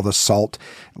kicking up all the salt.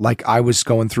 Like, I was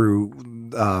going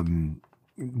through,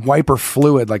 wiper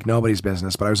fluid like nobody's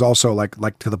business, but I was also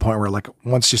like to the point where, like,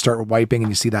 once you start wiping and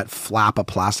you see that flap of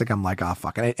plastic, I'm like, oh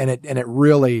fuck. And it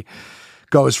really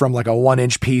goes from like a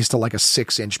 1-inch piece to like a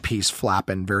 6-inch piece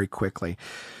flapping very quickly.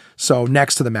 So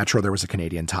next to the Metro, there was a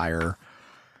Canadian Tire.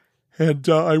 And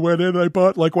I went in and I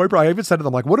bought like wiper. I even said to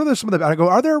them, like, what are some of the, I go,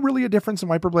 are there really a difference in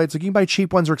wiper blades? Like, you can buy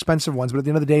cheap ones or expensive ones, but at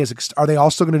the end of the day, are they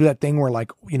also going to do that thing where,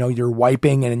 like, you know, you're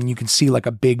wiping and you can see like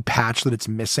a big patch that it's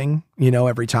missing, you know,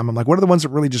 every time? I'm like, what are the ones that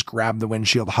really just grab the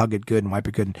windshield, hug it good and wipe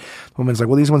it good? And the woman's like,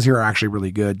 well, these ones here are actually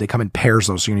really good. They come in pairs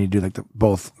though. So you need to do like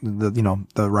both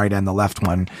the right and the left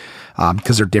one.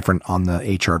 Cause they're different on the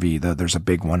HRV. There's a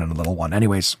big one and a little one.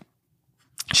 Anyways,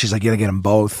 she's like, you gotta get them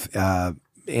both,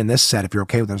 in this set, if you're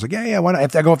okay with them. I was like, yeah, why not?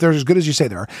 If they're as good as you say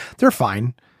they are, they're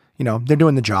fine. You know, they're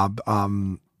doing the job.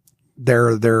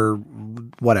 They're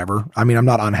whatever. I mean, I'm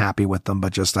not unhappy with them,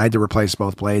 but just I had to replace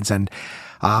both blades, and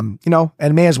you know,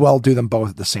 and may as well do them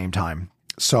both at the same time.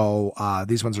 So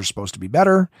these ones are supposed to be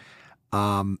better.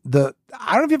 I don't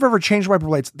know if you've ever changed wiper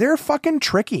blades. They're fucking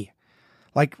tricky.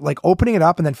 Like opening it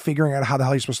up and then figuring out how the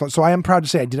hell you're supposed to. So I am proud to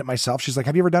say I did it myself. She's like,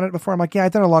 have you ever done it before? I'm like, yeah,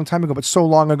 I've done it a long time ago, but so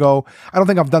long ago. I don't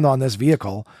think I've done it on this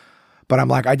vehicle, but I'm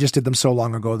like, I just did them so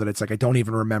long ago that it's like, I don't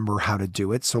even remember how to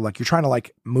do it. So like you're trying to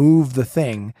like move the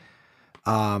thing,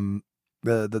 the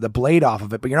blade off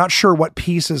of it, but you're not sure what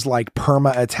piece is like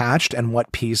perma attached and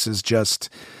what piece is just,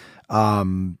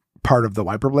 part of the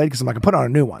wiper blade, because I'm like, I can put on a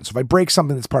new one. So if I break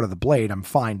something that's part of the blade, I'm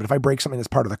fine. But if I break something that's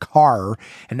part of the car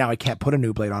and now I can't put a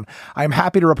new blade on, I am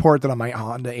happy to report that on my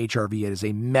Honda HRV, it is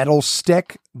a metal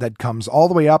stick that comes all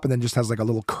the way up and then just has like a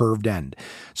little curved end.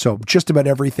 So just about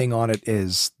everything on it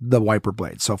is the wiper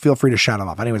blade. So feel free to shout them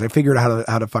off. Anyways, I figured out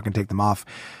how to fucking take them off,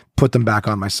 put them back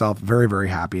on myself. Very, very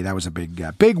happy. That was a big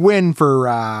win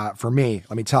for me.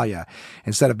 Let me tell you,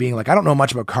 instead of being like, I don't know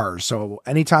much about cars. So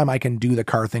anytime I can do the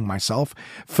car thing myself,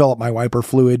 fill up my wiper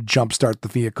fluid, jumpstart the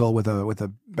vehicle with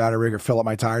a battery rig, or fill up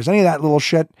my tires, any of that little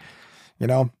shit, it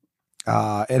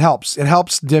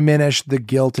helps diminish the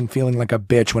guilt and feeling like a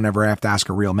bitch whenever I have to ask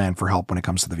a real man for help when it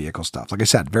comes to the vehicle stuff. Like I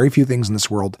said, very few things in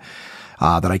this world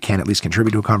that I can at least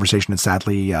contribute to a conversation. And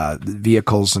sadly,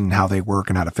 vehicles and how they work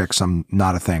and how to fix them,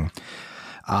 not a thing.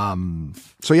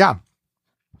 So yeah.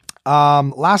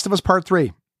 Last of Us Part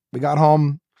 3. We got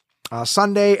home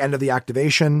Sunday, end of the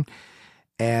activation.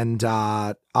 And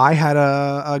I had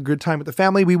a good time with the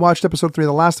family. We watched episode 3 of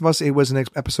The Last of Us. It was an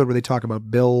episode where they talk about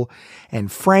Bill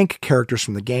and Frank, characters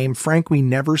from the game. Frank we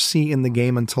never see in the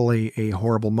game until a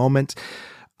horrible moment.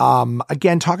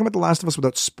 Again, talking about The Last of Us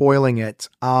without spoiling it,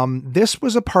 this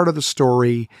was a part of the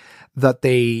story that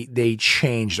they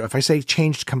changed. If I say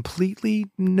changed completely,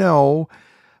 no,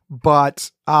 but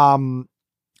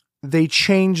they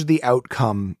changed the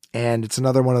outcome, and it's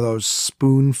another one of those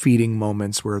spoon feeding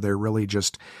moments where they're really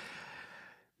just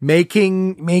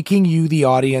making you, the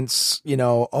audience,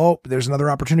 there's another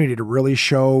opportunity to really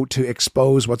to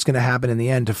expose what's going to happen in the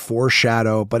end, to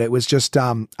foreshadow. But it was just,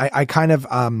 I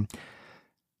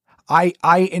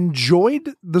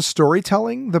enjoyed the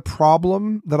storytelling. The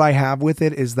problem that I have with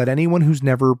it is that anyone who's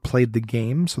never played the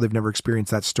game, so they've never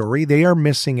experienced that story, they are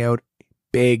missing out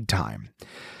big time.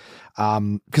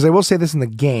 Because I will say this, in the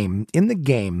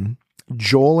game,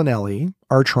 Joel and Ellie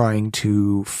are trying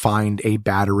to find a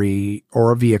battery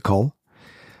or a vehicle.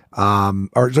 They're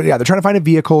trying to find a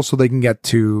vehicle so they can get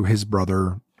to his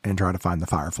brother and try to find the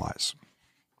Fireflies.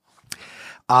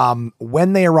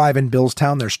 When they arrive in Bill's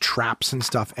town, there's traps and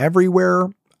stuff everywhere.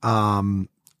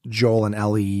 Joel and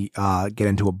Ellie get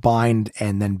into a bind,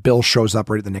 and then Bill shows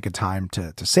up right at the nick of time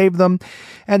to save them.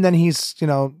 And then he's,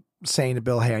 saying to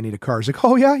Bill, hey, I need a car. He's like,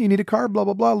 oh yeah, you need a car, blah,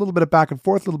 blah, blah. A little bit of back and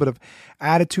forth, a little bit of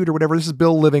attitude or whatever. This is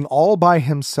Bill living all by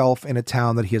himself in a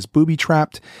town that he has booby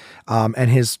trapped.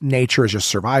 And his nature is just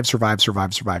survive.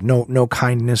 No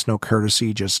kindness, no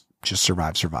courtesy, just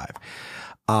survive.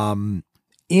 In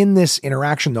this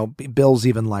interaction though, Bill's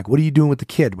even like, what are you doing with the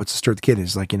kid? What's the story with the kid?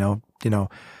 He's like,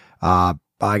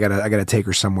 I gotta take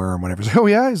her somewhere and whatever. He's like, oh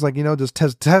yeah. He's like, does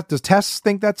Tess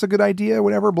think that's a good idea?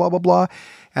 Whatever, blah, blah, blah.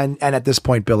 And at this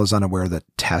point, Bill is unaware that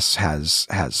Tess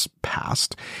has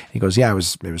passed. He goes, yeah, it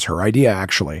was her idea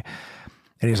actually.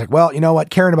 And he's like, well, you know what?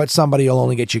 Caring about somebody will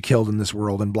only get you killed in this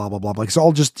world and blah, blah, blah. Like, it's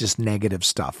all just negative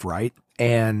stuff. Right.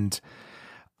 And,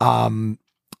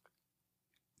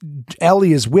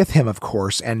 Ellie is with him, of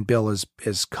course, and Bill is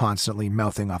constantly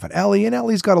mouthing off at Ellie, and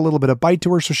Ellie's got a little bit of bite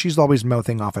to her, so she's always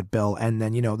mouthing off at Bill. And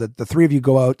then, the three of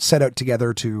you set out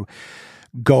together to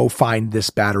go find this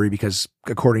battery, because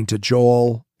according to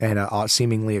Joel, and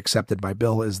seemingly accepted by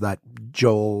Bill, is that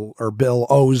Bill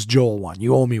owes Joel one.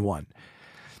 You owe me one.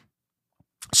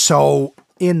 So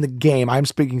in the game, I'm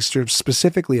speaking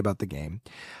specifically about the game.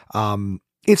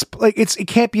 It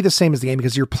can't be the same as the game,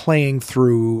 because you're playing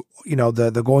through,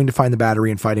 the going to find the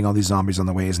battery and fighting all these zombies on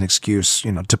the way is an excuse,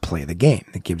 to play the game.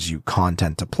 It gives you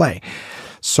content to play.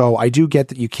 So I do get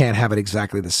that you can't have it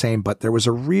exactly the same, but there was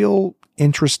a real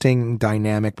interesting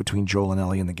dynamic between Joel and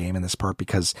Ellie in the game in this part,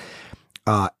 because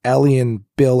Ellie and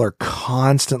Bill are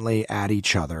constantly at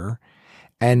each other.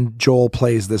 And Joel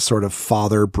plays this sort of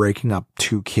father breaking up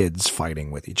two kids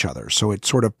fighting with each other. So it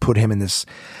sort of put him in this,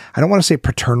 I don't want to say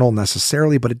paternal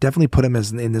necessarily, but it definitely put him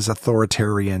in this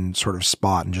authoritarian sort of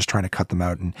spot and just trying to cut them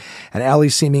out. And Ellie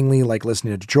seemingly like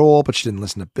listening to Joel, but she didn't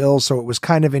listen to Bill. So it was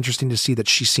kind of interesting to see that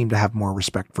she seemed to have more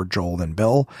respect for Joel than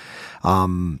Bill.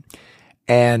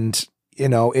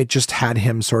 It just had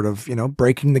him sort of,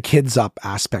 breaking the kids up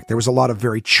aspect. There was a lot of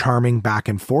very charming back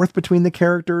and forth between the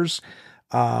characters.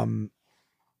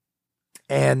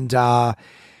 And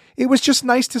it was just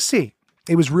nice to see.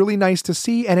 It was really nice to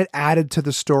see, and it added to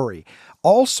the story.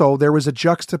 Also, there was a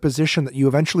juxtaposition that you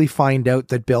eventually find out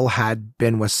that Bill had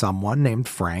been with someone named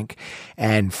Frank,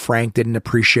 and Frank didn't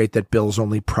appreciate that Bill's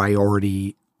only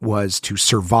priority was to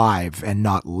survive and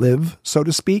not live, so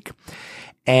to speak.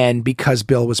 And because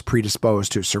Bill was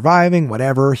predisposed to surviving,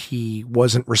 whatever, he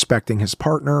wasn't respecting his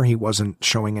partner. He wasn't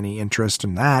showing any interest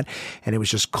in that. And it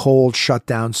was just cold, shut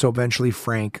down. So eventually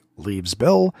Frank leaves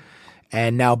Bill.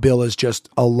 And now Bill is just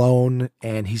alone,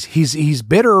 and he's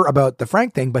bitter about the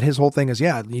Frank thing, but his whole thing is,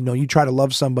 yeah, you know, you try to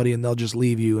love somebody and they'll just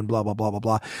leave you and blah, blah, blah, blah,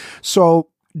 blah. So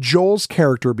Joel's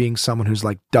character being someone who's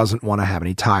like, doesn't want to have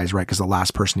any ties, right? Because the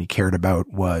last person he cared about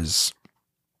was,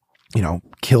 you know,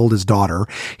 killed his daughter.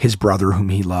 His brother, whom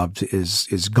he loved,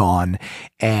 is gone.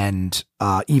 And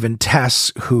even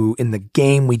Tess, who in the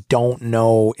game, we don't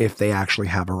know if they actually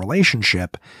have a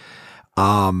relationship.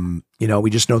 You know,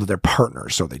 we just know that they're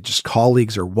partners. So they just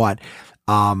colleagues or what.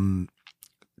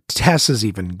 Tess is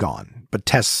even gone, but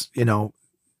Tess, you know,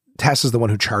 Tess is the one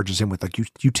who charges him with like,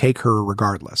 you take her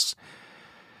regardless.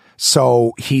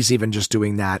 So he's even just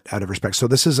doing that out of respect. So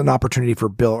this is an opportunity for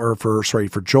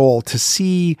for Joel to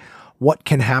see what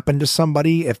can happen to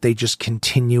somebody if they just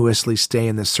continuously stay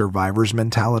in this survivor's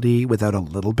mentality without a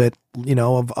little bit, you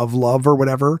know, of love or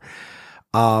whatever.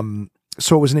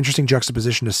 So it was an interesting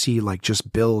juxtaposition to see like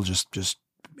just Bill, just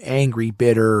angry,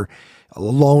 bitter, a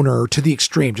loner to the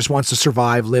extreme, just wants to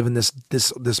survive, live in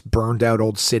this burned out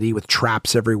old city with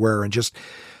traps everywhere and just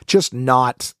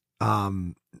not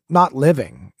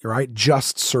living, right?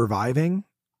 Just surviving.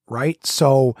 Right.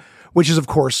 So, which is of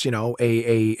course, you know,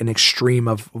 an extreme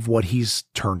of what he's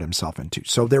turned himself into.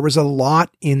 So there was a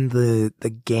lot in the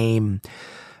game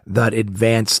that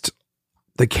advanced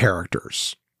the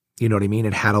characters. You know what I mean?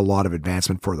 It had a lot of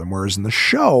advancement for them. Whereas in the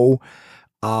show,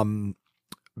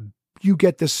 you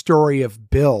get this story of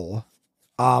Bill.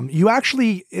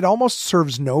 It almost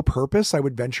serves no purpose, I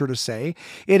would venture to say.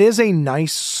 It is a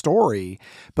nice story,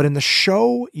 but in the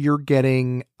show, you're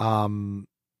getting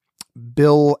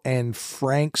Bill and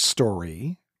Frank's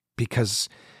story because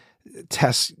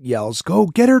Tess yells, "Go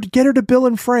get her to Bill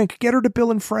and Frank, get her to Bill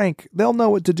and Frank. They'll know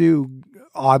what to do."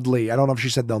 Oddly, I don't know if she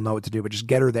said they'll know what to do, but just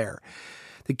get her there.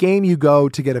 The game, you go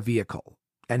to get a vehicle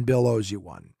and Bill owes you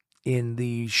one. In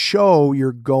the show,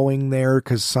 you're going there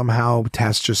because somehow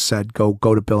Tess just said, go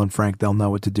to Bill and Frank. They'll know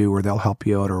what to do or they'll help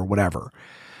you out or whatever.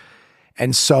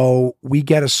 And so we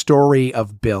get a story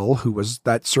of Bill, who was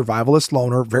that survivalist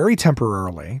loner very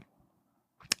temporarily.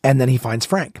 And then he finds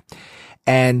Frank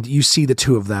and you see the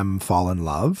two of them fall in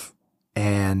love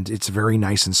and it's very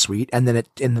nice and sweet. And then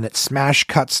it smash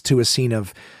cuts to a scene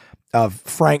of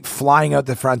Frank flying out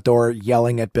the front door,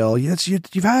 yelling at Bill,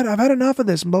 I've had enough of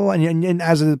this. And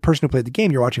as a person who played the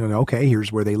game, you're watching going, okay,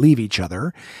 here's where they leave each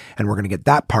other. And we're going to get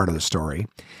that part of the story.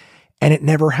 And it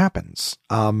never happens.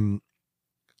 I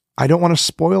don't want to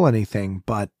spoil anything,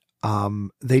 but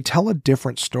they tell a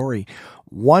different story.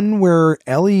 One where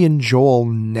Ellie and Joel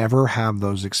never have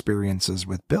those experiences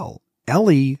with Bill.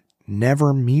 Ellie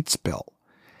never meets Bill.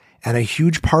 And a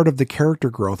huge part of the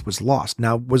character growth was lost.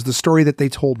 Now, was the story that they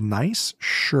told nice?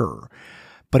 Sure.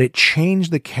 But it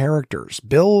changed the characters.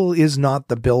 Bill is not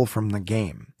the Bill from the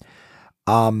game.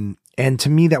 And to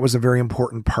me, that was a very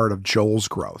important part of Joel's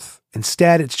growth.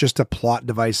 Instead, it's just a plot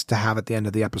device to have at the end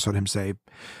of the episode him say,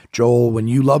 Joel, when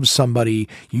you love somebody,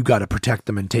 you got to protect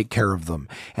them and take care of them.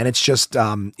 And it's just,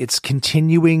 it's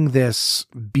continuing this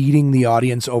beating the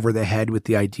audience over the head with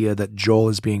the idea that Joel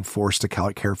is being forced to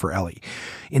care for Ellie.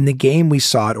 In the game, we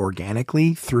saw it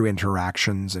organically through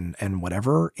interactions and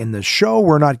whatever. In the show,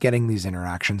 we're not getting these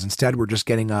interactions. Instead, we're just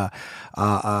getting a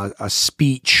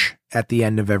speech at the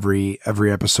end of every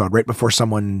episode. Right before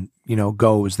someone, you know,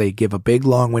 goes, they give a big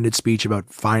long-winded speech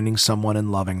about finding someone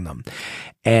and loving them.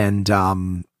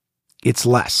 And it's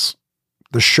less.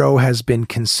 The show has been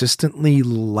consistently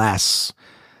less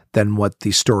than what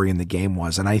the story in the game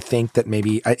was. And I think that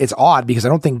maybe it's odd because I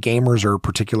don't think gamers are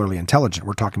particularly intelligent.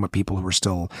 We're talking about people who are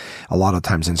still a lot of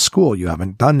times in school. You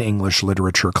haven't done English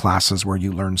literature classes where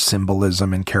you learn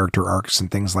symbolism and character arcs and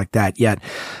things like that. Yet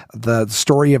the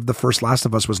story of the first Last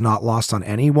of Us was not lost on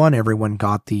anyone. Everyone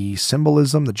got the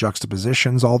symbolism, the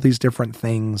juxtapositions, all these different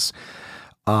things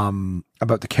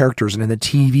about the characters. And in the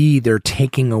TV, they're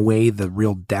taking away the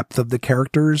real depth of the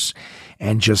characters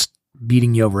and just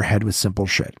beating you over the head with simple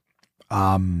shit.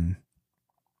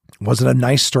 Was it a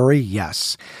nice story?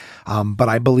 Yes. But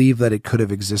I believe that it could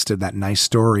have existed, that nice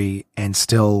story, and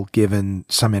still given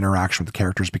some interaction with the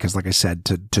characters, because like I said,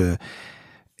 to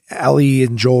Ellie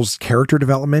and Joel's character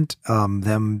development,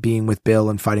 them being with Bill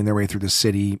and fighting their way through the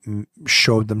city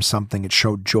showed them something. It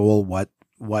showed Joel what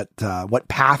what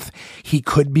path he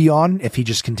could be on if he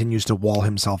just continues to wall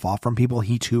himself off from people.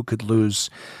 He too could lose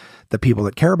the people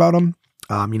that care about him.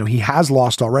 He has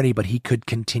lost already, but he could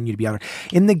continue to be out.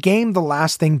 In the game, the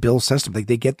last thing Bill says to him,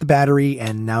 they get the battery,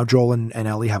 and now Joel and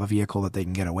Ellie have a vehicle that they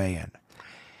can get away in.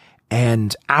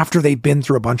 And after they've been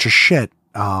through a bunch of shit,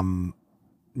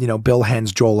 Bill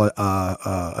hands Joel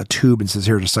a tube and says,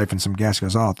 here to siphon some gas. He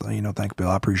goes, oh, thank Bill.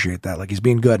 I appreciate that. Like, he's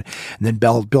being good. And then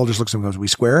Bill just looks at him and goes, we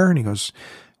square? And he goes,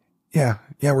 yeah,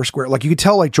 we're square. Like, you could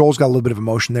tell, like, Joel's got a little bit of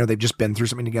emotion there. They've just been through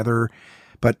something together.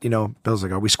 But, Bill's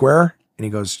like, are we square? And he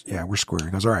goes, yeah, we're square.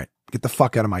 He goes, all right, get the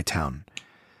fuck out of my town.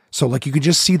 So, like, you could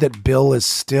just see that Bill is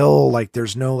still, like,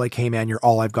 there's no, like, hey, man, you're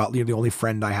all I've got. You're the only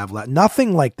friend I have left.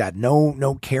 Nothing like that.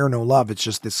 No care, no love. It's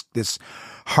just this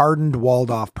hardened,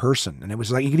 walled off person. And it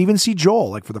was like, you could even see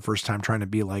Joel, like, for the first time trying to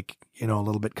be, like, a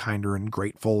little bit kinder and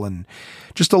grateful and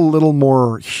just a little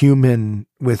more human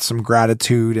with some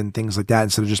gratitude and things like that,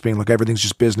 instead of just being like, everything's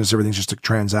just business, everything's just a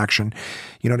transaction.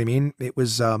 You know what I mean? It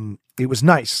was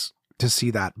nice to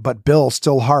see that, but Bill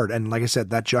still hard. And like I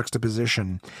said, that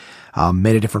juxtaposition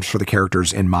made a difference for the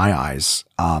characters in my eyes.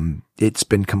 It's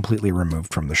been completely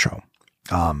removed from the show.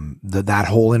 That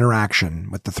whole interaction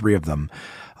with the three of them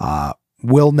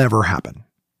will never happen.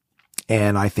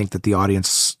 And I think that the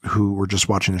audience who were just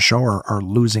watching the show are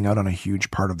losing out on a huge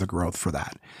part of the growth for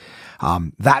that.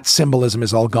 That symbolism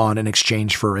is all gone in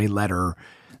exchange for a letter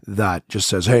that just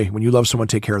says, hey, when you love someone,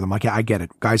 take care of them. Like, yeah, I get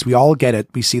it. Guys, we all get it.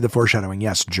 We see the foreshadowing.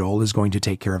 Yes, Joel is going to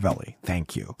take care of Ellie.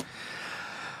 Thank you.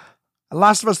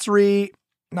 Last of Us 3,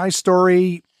 nice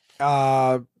story.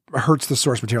 Hurts the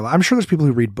source material. I'm sure there's people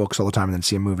who read books all the time and then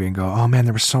see a movie and go, oh man,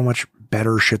 there was so much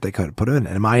better shit they could have put in.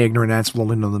 And my ignorant ass will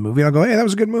only know the movie. And I'll go, hey, that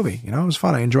was a good movie. It was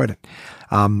fun. I enjoyed it.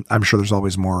 I'm sure there's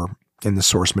always more in the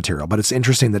source material, but it's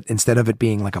interesting that instead of it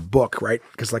being like a book, right?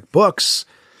 Because like books,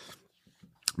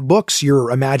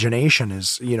 your imagination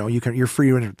is, you're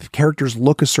free. The characters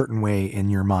look a certain way in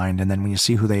your mind. And then when you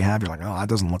see who they have, you're like, oh, that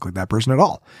doesn't look like that person at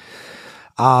all.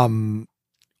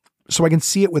 So I can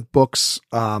see it with books,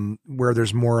 where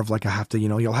there's more of like,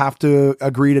 you'll have to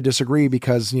agree to disagree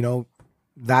because,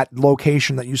 that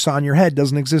location that you saw in your head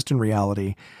doesn't exist in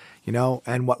reality,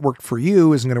 and what worked for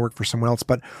you isn't going to work for someone else.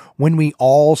 But when we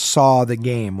all saw the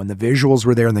game, when the visuals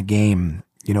were there in the game,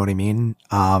 you know what I mean?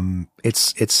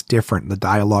 It's different. The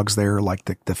dialogue's there, like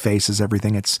the faces,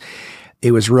 everything.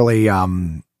 It was really,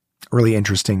 really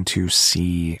interesting to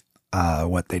see,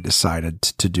 what they decided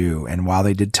to do. And while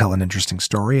they did tell an interesting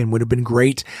story and would have been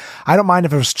great, I don't mind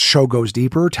if a show goes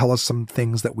deeper, tell us some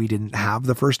things that we didn't have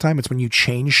the first time. It's when you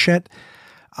change shit.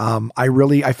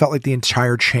 I felt like the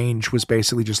entire change was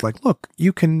basically just like, look,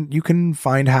 you can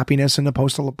find happiness in a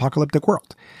post-apocalyptic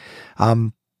world.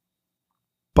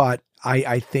 But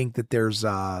I think that there's,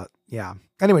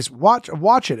 anyways,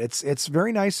 watch it. It's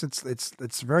very nice.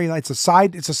 It's very nice.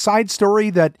 It's a side story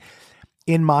that,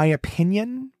 in my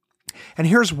opinion, and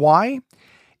here's why,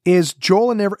 is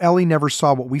Joel and Ellie never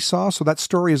saw what we saw. So that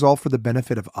story is all for the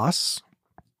benefit of us.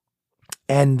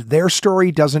 And their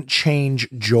story doesn't change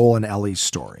Joel and Ellie's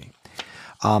story.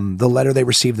 The letter they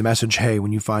received, the message, hey,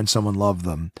 when you find someone, love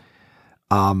them,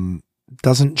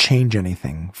 doesn't change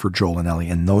anything for Joel and Ellie.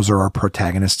 And those are our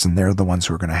protagonists, and they're the ones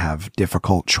who are going to have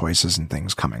difficult choices and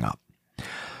things coming up.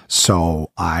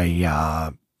 So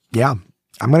I'm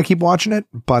going to keep watching it,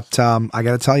 but I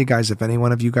got to tell you guys, if any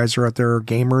one of you guys are out there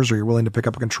gamers or you're willing to pick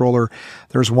up a controller,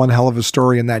 there's one hell of a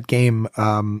story in that game.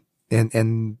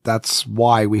 And that's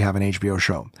why we have an HBO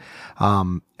show.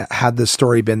 Had the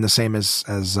story been the same as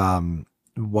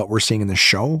what we're seeing in the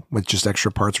show with just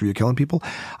extra parts where you're killing people,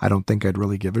 I don't think I'd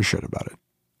really give a shit about it.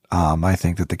 I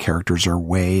think that the characters are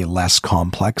way less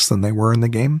complex than they were in the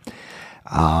game.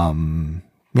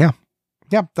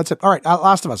 Yeah, that's it. All right.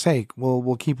 Last of Us. Hey,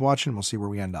 we'll keep watching. We'll see where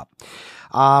we end up.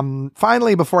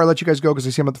 Finally, before I let you guys go, because I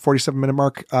see I'm at the 47-minute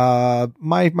mark,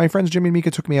 my friends Jimmy and Mika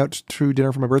took me out to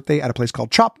dinner for my birthday at a place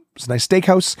called Chop. It's a nice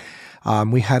steakhouse.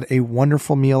 We had a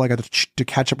wonderful meal. I got to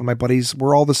catch up with my buddies.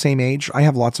 We're all the same age. I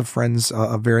have lots of friends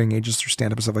of varying ages through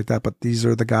stand-up and stuff like that, but these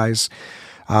are the guys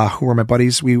who are my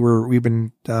buddies. We've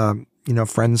been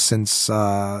friends since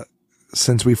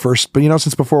we first, but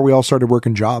since before we all started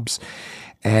working jobs.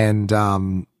 And,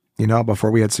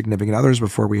 before we had significant others,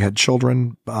 before we had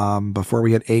children, before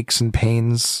we had aches and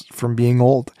pains from being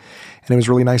old. And it was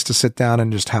really nice to sit down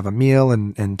and just have a meal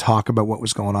and talk about what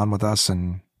was going on with us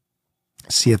and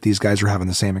see if these guys were having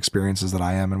the same experiences that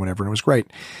I am and whatever. And it was great.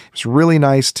 It was really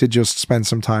nice to just spend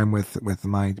some time with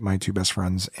my two best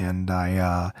friends. And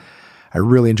I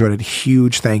really enjoyed it.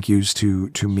 Huge thank yous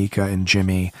to Mika and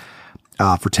Jimmy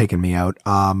for taking me out.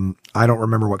 I don't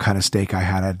remember what kind of steak I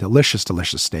had. I had delicious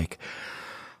steak.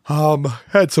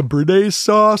 Had some béarnaise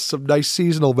sauce, some nice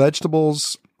seasonal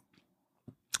vegetables.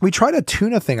 We tried a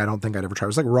tuna thing I don't think I'd ever tried. It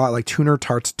was like raw, like tuna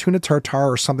tartare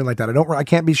or something like that. I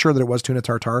can't be sure that it was tuna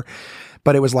tartare,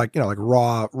 but it was like, like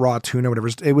raw tuna, whatever.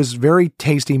 It was very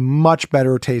tasty, much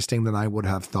better tasting than I would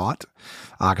have thought.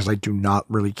 Cause I do not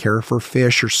really care for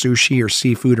fish or sushi or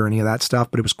seafood or any of that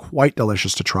stuff, but it was quite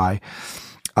delicious to try.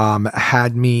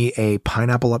 Had me a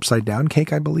pineapple upside down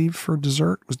cake, I believe, for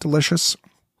dessert. It was delicious.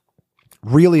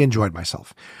 Really enjoyed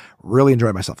myself.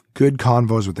 Good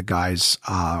convos with the guys.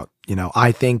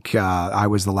 I think I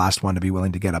was the last one to be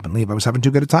willing to get up and leave. I was having too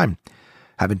good a time.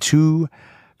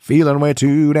 Feeling way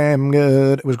too damn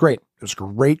good. It was great. It was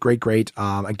great.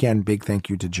 Again, big thank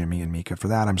you to Jimmy and Mika for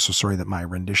that. I'm so sorry that my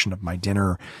rendition of my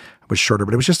dinner was shorter,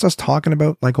 but it was just us talking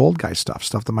about like old guy stuff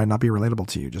that might not be relatable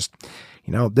to you. Just,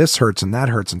 this hurts and that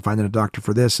hurts and finding a doctor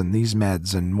for this and these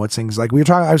meds and what's things like.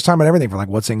 I was talking about everything from like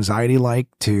what's anxiety like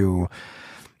to,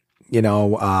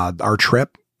 our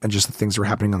trip and just the things that were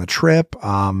happening on the trip.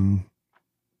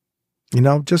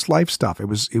 Just life stuff. It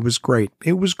was great.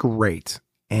 It was great.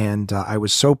 And I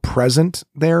was so present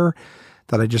there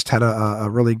that I just had a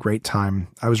really great time.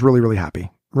 I was really, really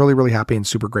happy. Really happy and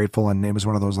super grateful. And it was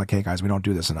one of those like, hey guys, we don't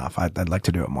do this enough. I'd like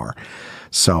to do it more.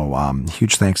 So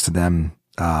huge thanks to them.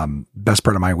 Best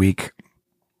part of my week.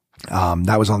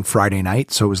 That was on Friday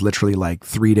night. So it was literally like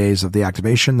 3 days of the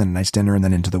activation, then a nice dinner, and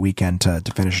then into the weekend to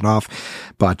finish it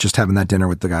off. But just having that dinner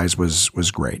with the guys was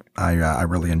great. I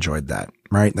really enjoyed that.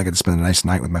 Right. I got to spend a nice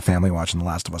night with my family watching The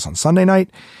Last of Us on Sunday night.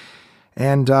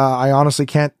 And I honestly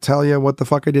can't tell you what the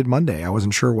fuck I did Monday. I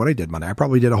wasn't sure what I did Monday. I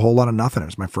probably did a whole lot of nothing. It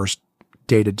was my first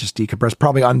day to just decompress,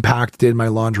 probably unpacked, did my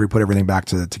laundry, put everything back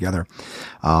together.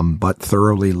 But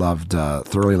thoroughly loved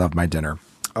my dinner.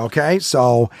 Okay.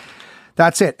 So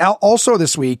that's it. Also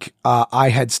this week, I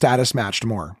had status matched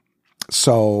more.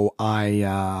 So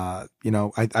I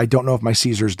don't know if my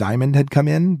Caesars Diamond had come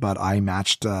in, but I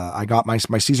matched, I got my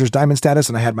Caesars Diamond status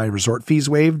and I had my resort fees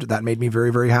waived. That made me very,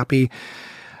 very happy.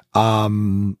 I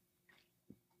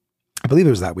believe it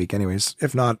was that week anyways.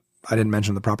 If not, I didn't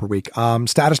mention the proper week.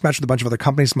 Status matched with a bunch of other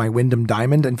companies, my Wyndham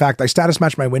Diamond. In fact, I status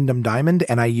matched my Wyndham Diamond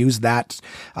and I used that,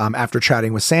 after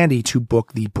chatting with Sandy to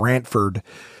book the Brantford,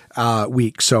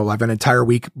 week. So I've an entire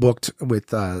week booked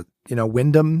with,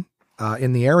 Wyndham,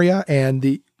 in the area, and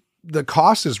the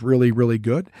cost is really, really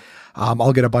good.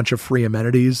 I'll get a bunch of free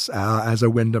amenities, as a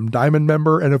Wyndham Diamond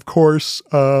member. And of course,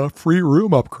 free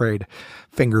room upgrade,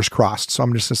 fingers crossed. So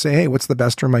I'm just gonna say, hey, what's the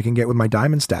best room I can get with my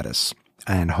Diamond status?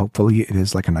 And hopefully it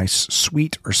is like a nice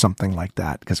suite or something like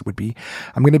that, because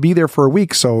I'm going to be there for a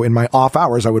week. So in my off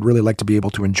hours, I would really like to be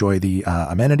able to enjoy the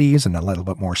amenities and a little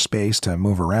bit more space to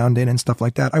move around in and stuff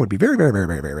like that. I would be very, very, very,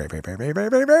 very, very, very, very, very, very,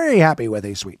 very, very happy with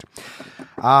a suite.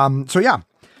 So yeah,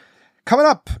 coming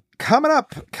up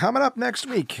next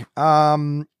week.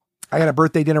 I got a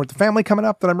birthday dinner with the family coming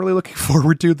up that I'm really looking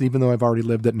forward to, even though I've already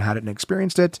lived it and had it and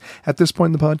experienced it at this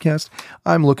point in the podcast.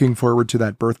 I'm looking forward to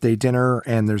that birthday dinner,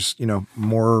 and there's,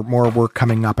 more work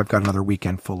coming up. I've got another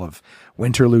weekend full of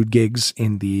Winterlude gigs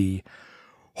in the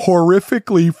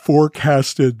horrifically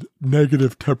forecasted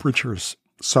negative temperatures.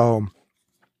 So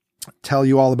tell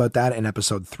you all about that in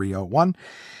episode 301.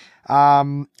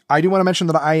 I do want to mention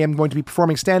that I am going to be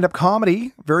performing stand-up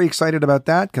comedy. Very excited about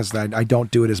that because I don't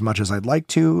do it as much as I'd like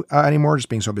to anymore, just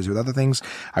being so busy with other things.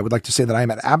 I would like to say that I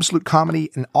am at Absolute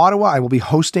Comedy in Ottawa. I will be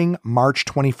hosting March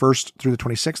 21st through the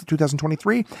 26th of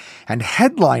 2023 and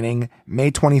headlining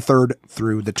May 23rd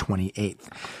through the 28th.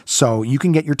 So you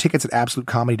can get your tickets at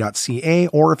absolutecomedy.ca,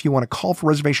 or if you want to call for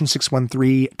reservation,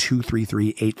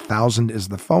 613-233-8000 is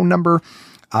the phone number.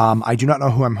 I do not know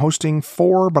who I'm hosting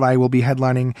for, but I will be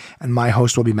headlining, and my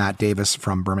host will be Matt Davis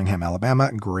from Birmingham, Alabama.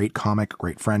 Great comic,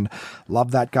 great friend.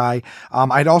 Love that guy.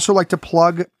 I'd also like to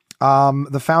plug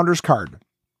the Founders Card.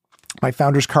 My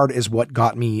Founders Card is what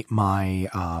got me my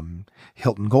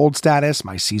Hilton Gold status,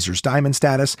 my Caesars Diamond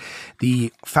status.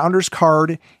 The Founders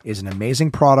Card is an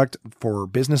amazing product for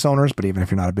business owners, but even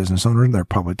if you're not a business owner, they'll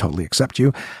probably totally accept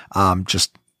you.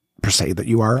 Just per se that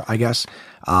you are, I guess.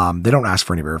 They don't ask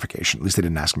for any verification. At least they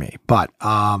didn't ask me. But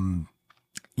the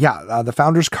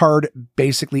Founders Card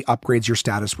basically upgrades your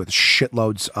status with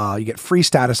shitloads. You get free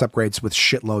status upgrades with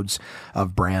shitloads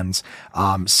of brands.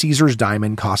 Caesars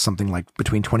Diamond costs something like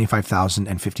between $25,000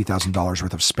 and $50,000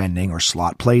 worth of spending or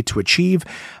slot play to achieve.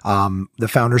 The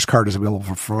Founders Card is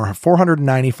available for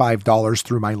 $495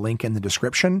 through my link in the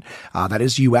description. That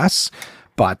is US.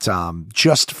 But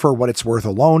just for what it's worth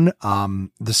alone,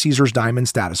 the Caesars Diamond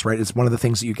status, right? It's one of the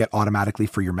things that you get automatically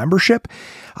for your membership.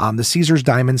 The Caesars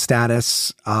Diamond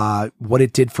status, what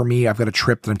it did for me, I've got a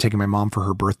trip that I'm taking my mom for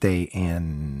her birthday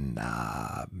in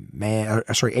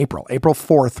April. April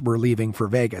 4th, we're leaving for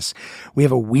Vegas. We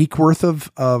have a week worth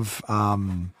of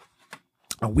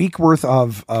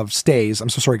stays. I'm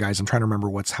so sorry, guys. I'm trying to remember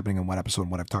what's happening in what episode and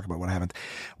what I've talked about, what I haven't.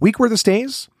 Week worth of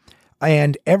stays.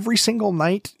 And every single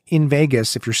night in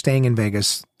Vegas, if you're staying in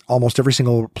Vegas, almost every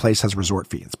single place has resort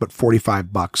fee. It's about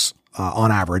 $45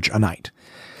 on average a night.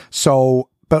 So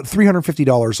about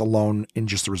 $350 alone in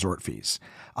just the resort fees.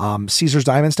 Caesars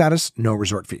Diamond status, no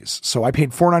resort fees. So I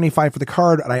paid $495 for the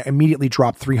card, and I immediately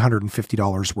dropped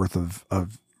 $350 worth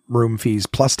of room fees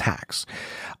plus tax.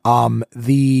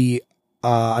 Another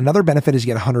benefit is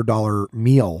you get a $100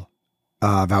 meal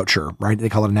voucher, right? They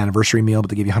call it an anniversary meal, but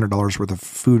they give you $100 worth of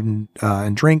food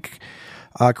and drink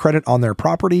credit on their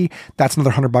property. That's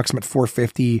another $100. I'm at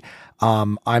 $450.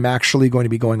 I'm actually going to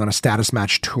be going on a status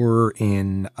match tour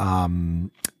in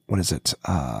I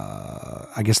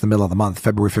guess the middle of the month,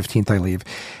 February 15th, I leave.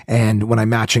 And when I'm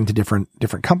matching to different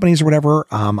companies or whatever,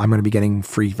 I'm going to be getting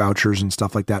free vouchers and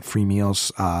stuff like that, free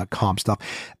meals, comp stuff.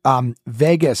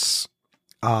 Vegas,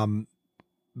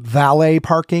 valet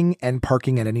parking and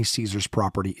parking at any Caesars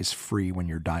property is free when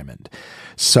you're Diamond.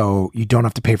 So you don't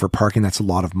have to pay for parking. That's a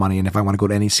lot of money. And if I want to go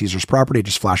to any Caesars property, I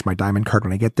just flash my Diamond card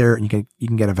when I get there, and you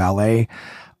can get a valet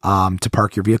to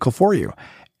park your vehicle for you.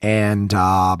 And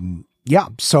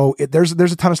so there's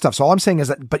a ton of stuff. So all I'm saying is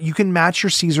that, but you can match your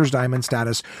Caesars Diamond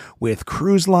status with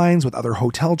cruise lines, with other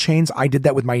hotel chains. I did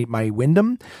that with my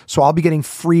Wyndham. So I'll be getting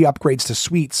free upgrades to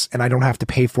suites, and I don't have to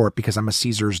pay for it because I'm a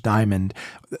Caesars Diamond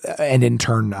and in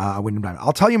turn, a Wyndham Diamond.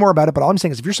 I'll tell you more about it, but all I'm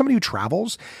saying is if you're somebody who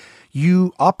travels,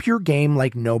 you up your game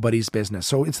like nobody's business.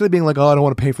 So instead of being like, oh, I don't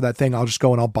want to pay for that thing, I'll just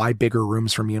go and I'll buy bigger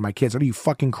rooms for me and my kids. Are you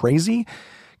fucking crazy?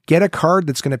 Get a card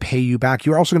that's going to pay you back.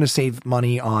 You're also going to save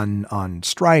money on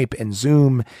Stripe and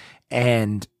Zoom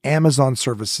and Amazon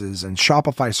services and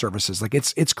Shopify services. Like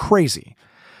it's crazy.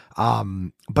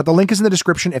 But the link is in the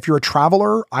description. If you're a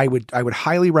traveler, I would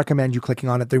highly recommend you clicking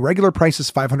on it. The regular price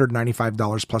is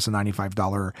 $595 plus a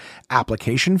 $95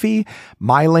 application fee.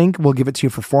 My link will give it to you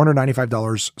for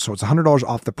 $495. So it's $100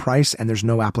 off the price, and there's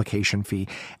no application fee.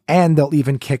 And they'll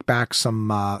even kick back some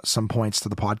points to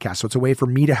the podcast. So it's a way for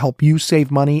me to help you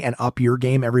save money and up your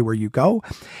game everywhere you go.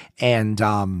 And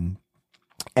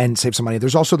save some money.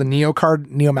 There's also the Neo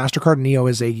card, Neo MasterCard. Neo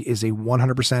is a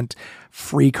 100%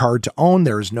 free card to own.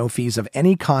 There is no fees of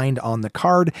any kind on the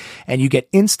card, and you get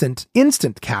instant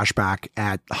cash back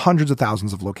at hundreds of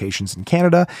thousands of locations in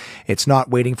Canada. It's not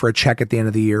waiting for a check at the end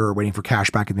of the year or waiting for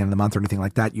cash back at the end of the month or anything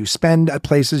like that. You spend at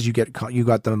places, you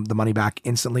got the money back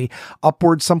instantly.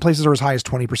 Upwards, some places are as high as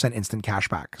 20% instant cash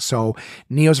back. So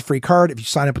Neo's a free card. If you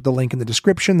sign up with the link in the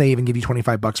description, they even give you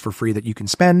 $25 for free that you can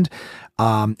spend.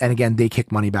 And again, they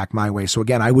kick money back my way. So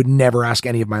again, I would never ask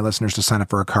any of my listeners to sign up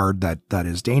for a card that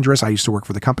is dangerous. I used to work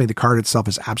for the company. The card itself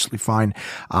is absolutely fine.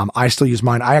 I still use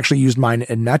mine. I actually used mine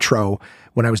in Metro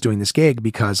when I was doing this gig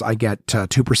because I get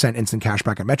 2% instant cash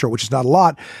back at Metro, which is not a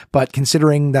lot, but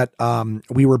considering that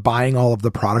we were buying all of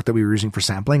the product that we were using for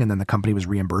sampling, and then the company was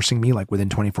reimbursing me like within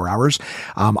 24 hours,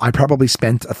 I probably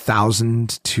spent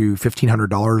 $1,000 to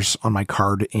 $1,500 on my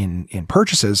card in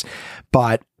purchases,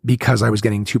 but because I was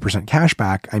getting 2% cash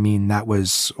back, I mean, that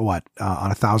was on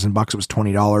 $1,000, it was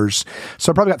 $20.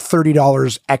 So I probably got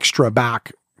 $30 extra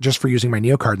back just for using my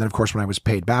Neo card. And then of course, when I was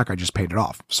paid back, I just paid it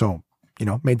off. So,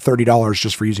 made $30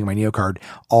 just for using my Neo card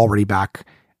already back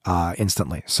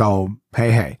instantly. So,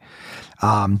 hey.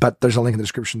 But there's a link in the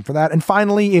description for that. And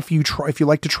finally, if you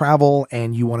like to travel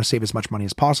and you want to save as much money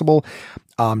as possible,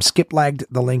 Skiplagged,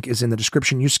 the link is in the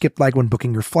description. Use Skiplagged when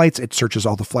booking your flights. It searches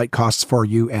all the flight costs for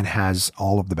you and has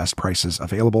all of the best prices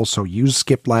available. So use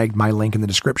Skiplagged, my link in the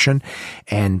description,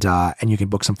 and you can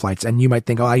book some flights. And you might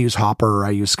think, oh, I use Hopper or I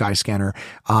use Skyscanner.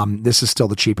 This is still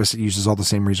the cheapest. It uses all the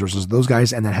same resources as those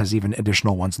guys, and then has even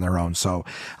additional ones in their own. So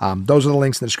those are the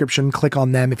links in the description. Click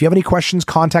on them. If you have any questions,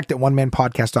 contact at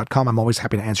onemanpodcast.com. I'm always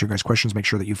happy to answer your guys' questions. Make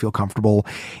sure that you feel comfortable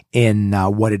in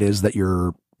what it is that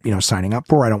you're signing up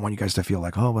for. I don't want you guys to feel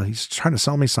like, oh, well, he's trying to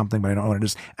sell me something, but I don't know what it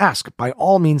is. Ask. By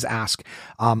all means, ask.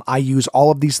 I use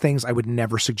all of these things. I would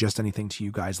never suggest anything to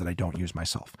you guys that I don't use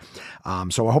myself.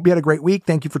 So I hope you had a great week.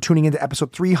 Thank you for tuning into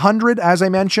episode 300. As I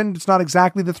mentioned, it's not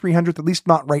exactly the 300th, at least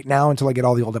not right now until I get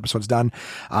all the old episodes done.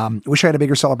 Wish I had a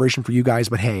bigger celebration for you guys,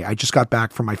 but hey, I just got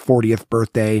back from my 40th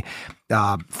birthday.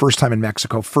 First time in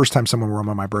Mexico, first time someone were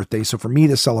on my birthday. So for me,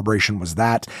 the celebration was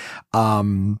that.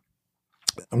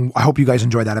 I hope you guys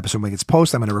enjoy that episode when it gets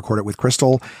posted. I'm going to record it with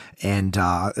Crystal, and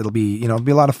it'll be a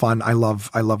lot of fun. I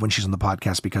love when she's on the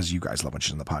podcast because you guys love when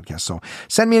she's on the podcast. So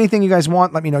send me anything you guys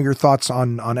want. Let me know your thoughts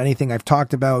on anything I've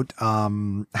talked about.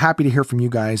 Happy to hear from you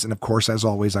guys. And of course, as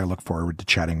always, I look forward to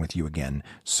chatting with you again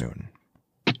soon.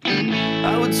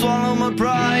 I would swallow my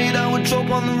pride, I would choke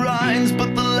on the rinds,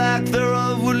 but the lack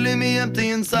thereof would leave me empty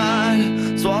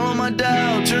inside. Swallow my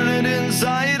doubt, turn it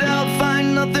inside out,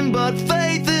 find nothing but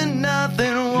faith in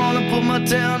nothing. Wanna put my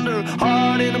tender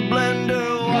heart in a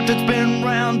blender, watch it spin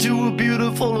round to a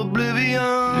beautiful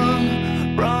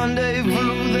oblivion.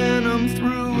 Rendezvous, then I'm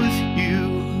through with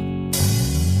you.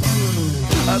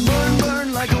 I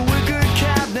burn like a wicker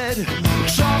cabinet,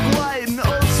 chalk white and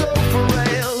oh so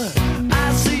frail.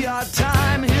 I see our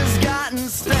time has gotten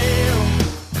stale.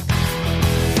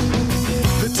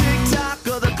 The tick-tock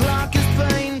of the clock is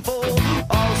painful,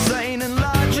 all sane and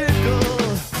logical.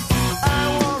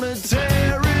 I wanna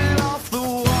tear it off the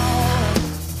wall.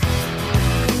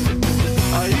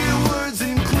 I hear words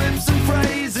in clips and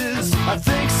phrases, I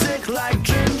think sick like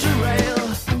ginger ale.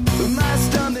 My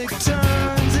stomach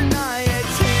turns and I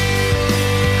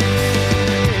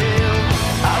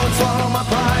I would swallow my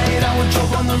pride, I would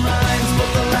choke on the rinds, but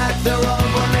the lack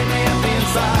thereof would make me empty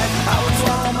inside. I would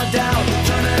swallow my doubt,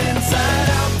 turn it inside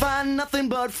out, find nothing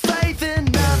but faith in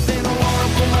nothing. I wanna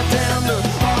put my tender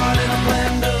heart in a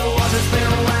blender, watch it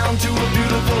spin around to a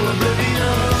beautiful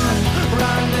oblivion.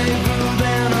 Rendezvous,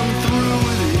 then I'm through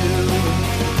with you.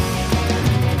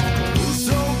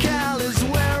 SoCal is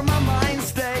where my mind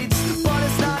stays, but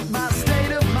it's not my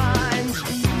state of mind.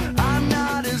 I'm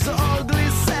not as ugly,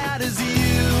 sad as you.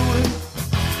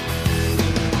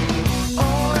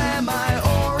 Or am I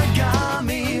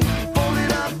origami,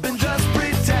 folded up and just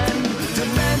pretend,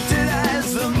 demented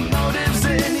as the motives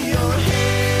in your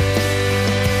head?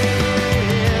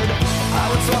 I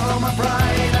would swallow my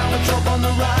pride, I would choke on the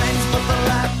rinds, but the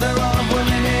lack thereof would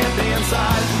leave me empty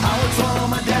inside. I would swallow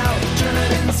my doubt, turn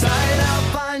it inside out,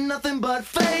 find nothing but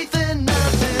faith in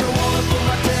nothing. I wanna put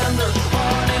my tender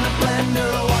heart in a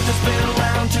blender, watch it spin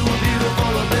around to a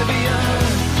beautiful oblivion.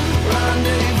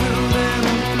 Rendezvous, then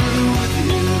I'm through with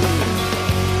you.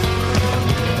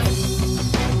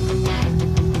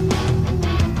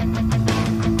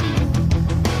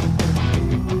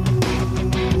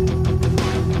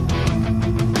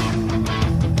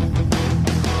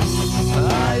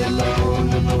 I alone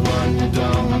am the one you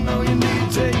don't know you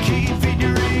need. Take heed, feed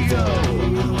your ego.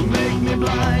 Make me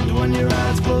blind when your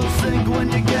eyes close. Think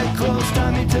when you get close,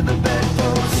 tie me to the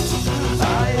bedpost.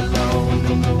 I alone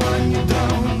am the one you don't